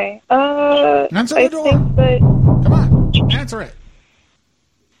 Okay. Answer the door. Think that... Come on, answer it.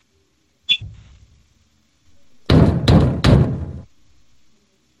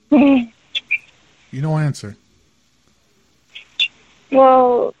 You don't answer.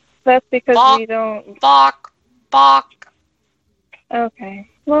 Well, that's because we don't... Bok. Okay.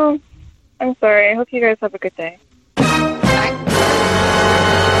 Well, I'm sorry. I hope you guys have a good day.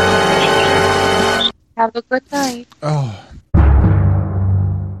 Have a good night. Oh.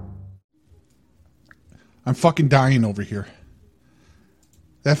 I'm fucking dying over here.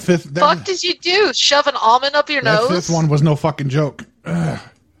 That fifth... Fuck did you do? Shove an almond up your nose? That fifth one was no fucking joke. Ugh.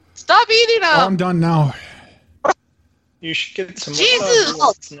 Stop eating them! I'm done now. You should get some Jesus!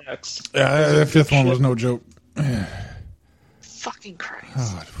 What's next? Yeah, that fifth one was no joke. Fucking Christ.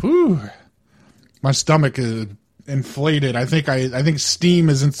 God, whew. My stomach is inflated. I think steam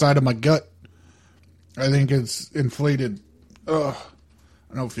is inside of my gut. I think it's inflated. Ugh.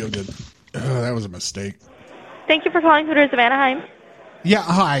 I don't feel good. That was a mistake. Thank you for calling Hooters of Anaheim. Yeah,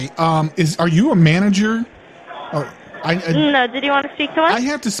 hi. Are you a manager? No, did you want to speak to us? I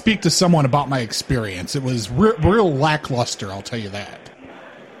have to speak to someone about my experience. It was real lackluster, I'll tell you that.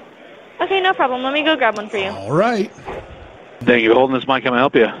 Okay, no problem. Let me go grab one for you. All right. Thank you for holding this mic. How may I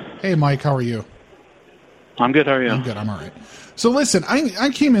help you? Hey, Mike, how are you? I'm good. How are you? I'm good. I'm all right. So listen,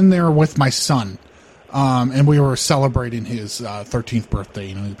 I came in there with my son, and we were celebrating his 13th birthday.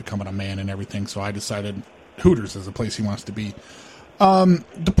 You know, he's becoming a man and everything, so I decided Hooters is the place he wants to be.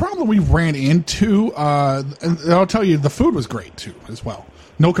 The problem we ran into, and I'll tell you, the food was great too, as well.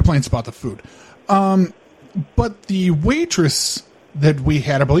 No complaints about the food. But the waitress that we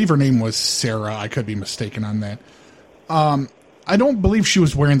had, I believe her name was Sarah. I could be mistaken on that. I don't believe she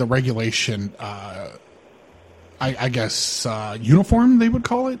was wearing the regulation, I guess, uniform, they would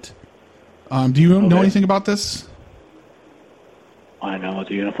call it. Do you know anything about this? I know what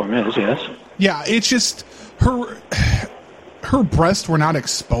the uniform is, yes. Yeah, it's just her breasts were not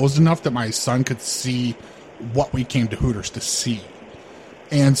exposed enough that my son could see what we came to Hooters to see.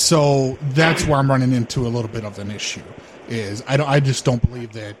 And so that's where I'm running into a little bit of an issue. I just don't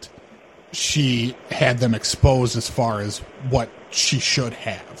believe that she had them exposed as far as what she should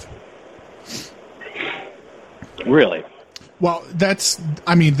have. Really? Well, that's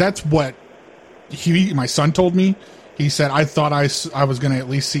what my son told me. He said, I thought I was going to at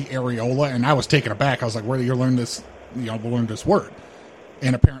least see areola, and I was taken aback. I was like, where do you learn this? Learn this word.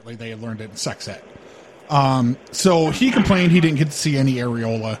 And apparently they had learned it in sex ed. So he complained he didn't get to see any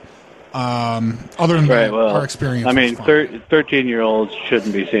areola. Other than that, our experience. I mean, 13-year-olds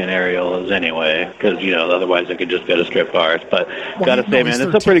shouldn't be seeing areolas anyway, because otherwise they could just go to strip bars. But gotta say, man,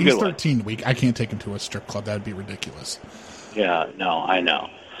 it's a pretty good one. 13 week. I can't take him to a strip club. That'd be ridiculous. Yeah, no, I know.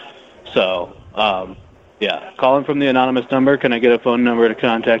 So, yeah, calling from the anonymous number. Can I get a phone number to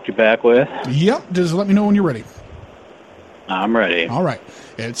contact you back with? Yep, just let me know when you're ready. I'm ready. All right.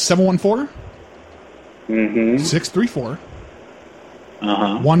 It's 714 634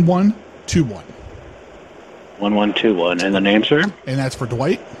 1121. 1121. And the name, sir? And that's for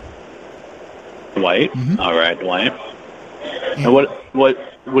Dwight. Dwight? All right, Dwight. And what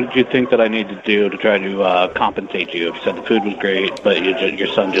did you think that I need to do to try to compensate you? You said the food was great, but your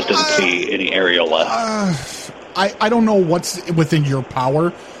son just didn't see any areola. I don't know what's within your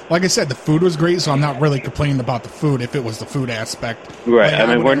power. Like I said, the food was great, so I'm not really complaining about the food if it was the food aspect. Right.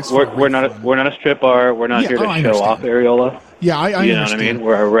 I mean, we're not a strip bar. We're not here to show off areola. Yeah, I you know understand. what I mean?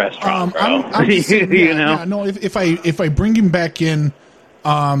 We're a restaurant, bro. I'm just saying, no. If I bring him back in,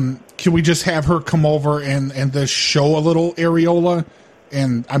 can we just have her come over and just show a little areola?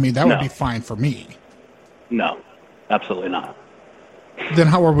 And I mean, that would be fine for me. No, absolutely not. Then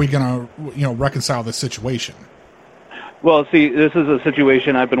how are we going to reconcile this situation? Well, see, this is a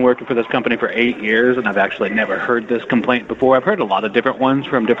situation. I've been working for this company for 8 years, and I've actually never heard this complaint before. I've heard a lot of different ones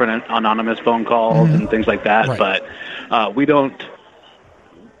from different anonymous phone calls and things like that, but we don't.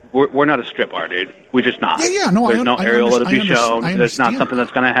 We're not a strip bar, dude. We're just not. Yeah, no, There's no areola to be shown. It's not something that's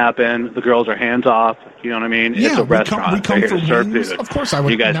going to happen. The girls are hands off. You know what I mean? Yeah, it's a restaurant. We come They're here to serve wings. food. Of course, I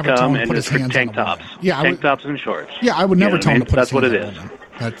would you guys never come tell him to and put his just hands tank on tops. Yeah, tank tops and shorts. Yeah, I would never tell him to put That's his what hands it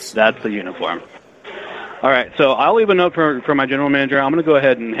on is. That's the uniform. All right, so I'll leave a note for my general manager. I'm going to go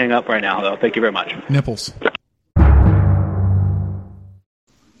ahead and hang up right now, though. Thank you very much. Nipples.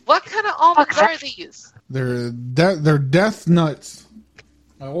 What kind of almonds are these? They're death nuts.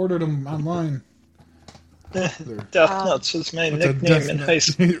 I ordered them online. Death Nuts was my nickname in high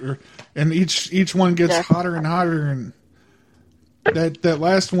school. And each one gets hotter and hotter. And that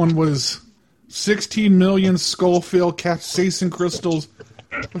last one was 16 million Scoville capsaicin crystals,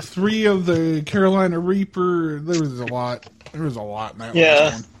 3 of the Carolina Reaper. There was a lot. There was a lot in that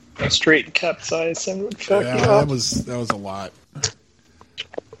last one. Straight capsaicin would fuck you up. That was a lot.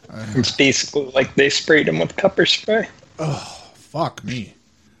 It's basically like they sprayed him with pepper spray. Oh, fuck me.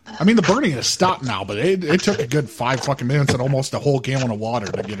 I mean, the burning has stopped now, but it took a good 5 fucking minutes and almost a whole gallon of water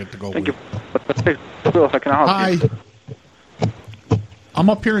to get it to go. Hi. I'm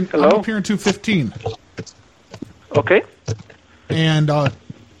up here in 215. Okay. And I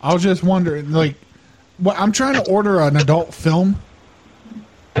was just wondering, like, I'm trying to order an adult film.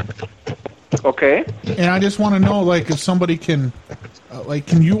 Okay. And I just want to know, like, if somebody can,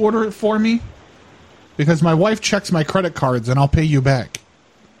 can you order it for me? Because my wife checks my credit cards and I'll pay you back.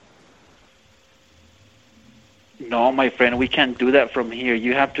 No, my friend, we can't do that from here.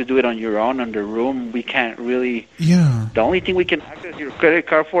 You have to do it on your own in the room. We can't really. Yeah. The only thing we can access your credit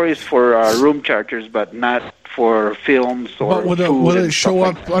card for is for room charges, but not for films or. But would it show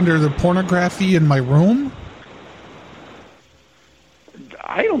up under the pornography in my room?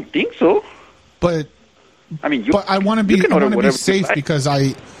 I don't think so. But I mean, but I want to be safe because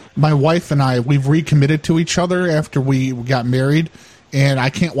my wife and we've recommitted to each other after we got married. And I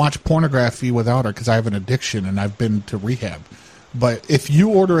can't watch pornography without her because I have an addiction and I've been to rehab. But if you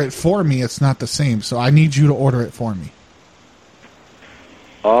order it for me, it's not the same. So I need you to order it for me.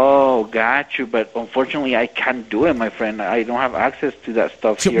 Oh, got you. But unfortunately, I can't do it, my friend. I don't have access to that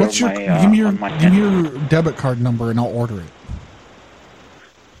stuff here. Give me your debit card number and I'll order it.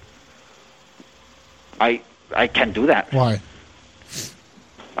 I can't do that. Why?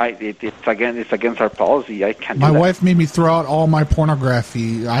 It's against our policy. I can't do that. My wife wife made me throw out all my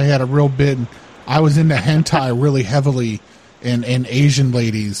pornography. I had a real bit. I was into hentai really heavily and Asian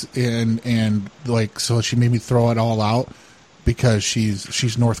ladies and like so she made me throw it all out because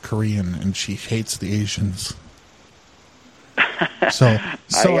she's North Korean and she hates the Asians. So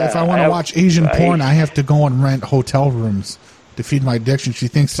if I want to watch Asian porn, I have to go and rent hotel rooms to feed my addiction. She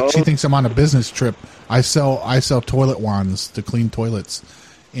thinks I'm on a business trip. I sell toilet wands to clean toilets.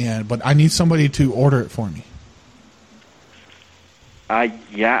 But I need somebody to order it for me.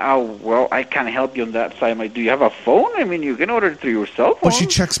 Well, I can't help you on that side. Do you have a phone? I mean, you can order it through your cell phone. But she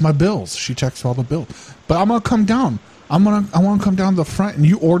checks my bills. She checks all the bills. But I'm gonna come down. I want to come down to the front and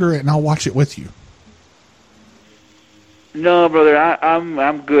you order it and I'll watch it with you. No, brother,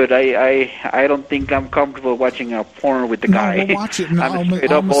 I'm good. I don't think I'm comfortable watching a porn with the guy. We'll watch it and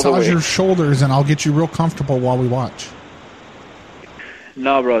I'll massage your shoulders and I'll get you real comfortable while we watch.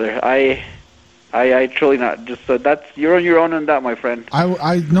 No, brother, I truly not. Just you're on your own on that, my friend.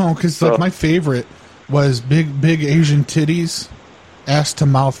 I know because my favorite was big Asian titties, ass to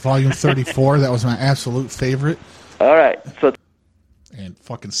mouth, volume 34. That was my absolute favorite. All right, so and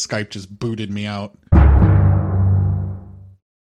fucking Skype just booted me out.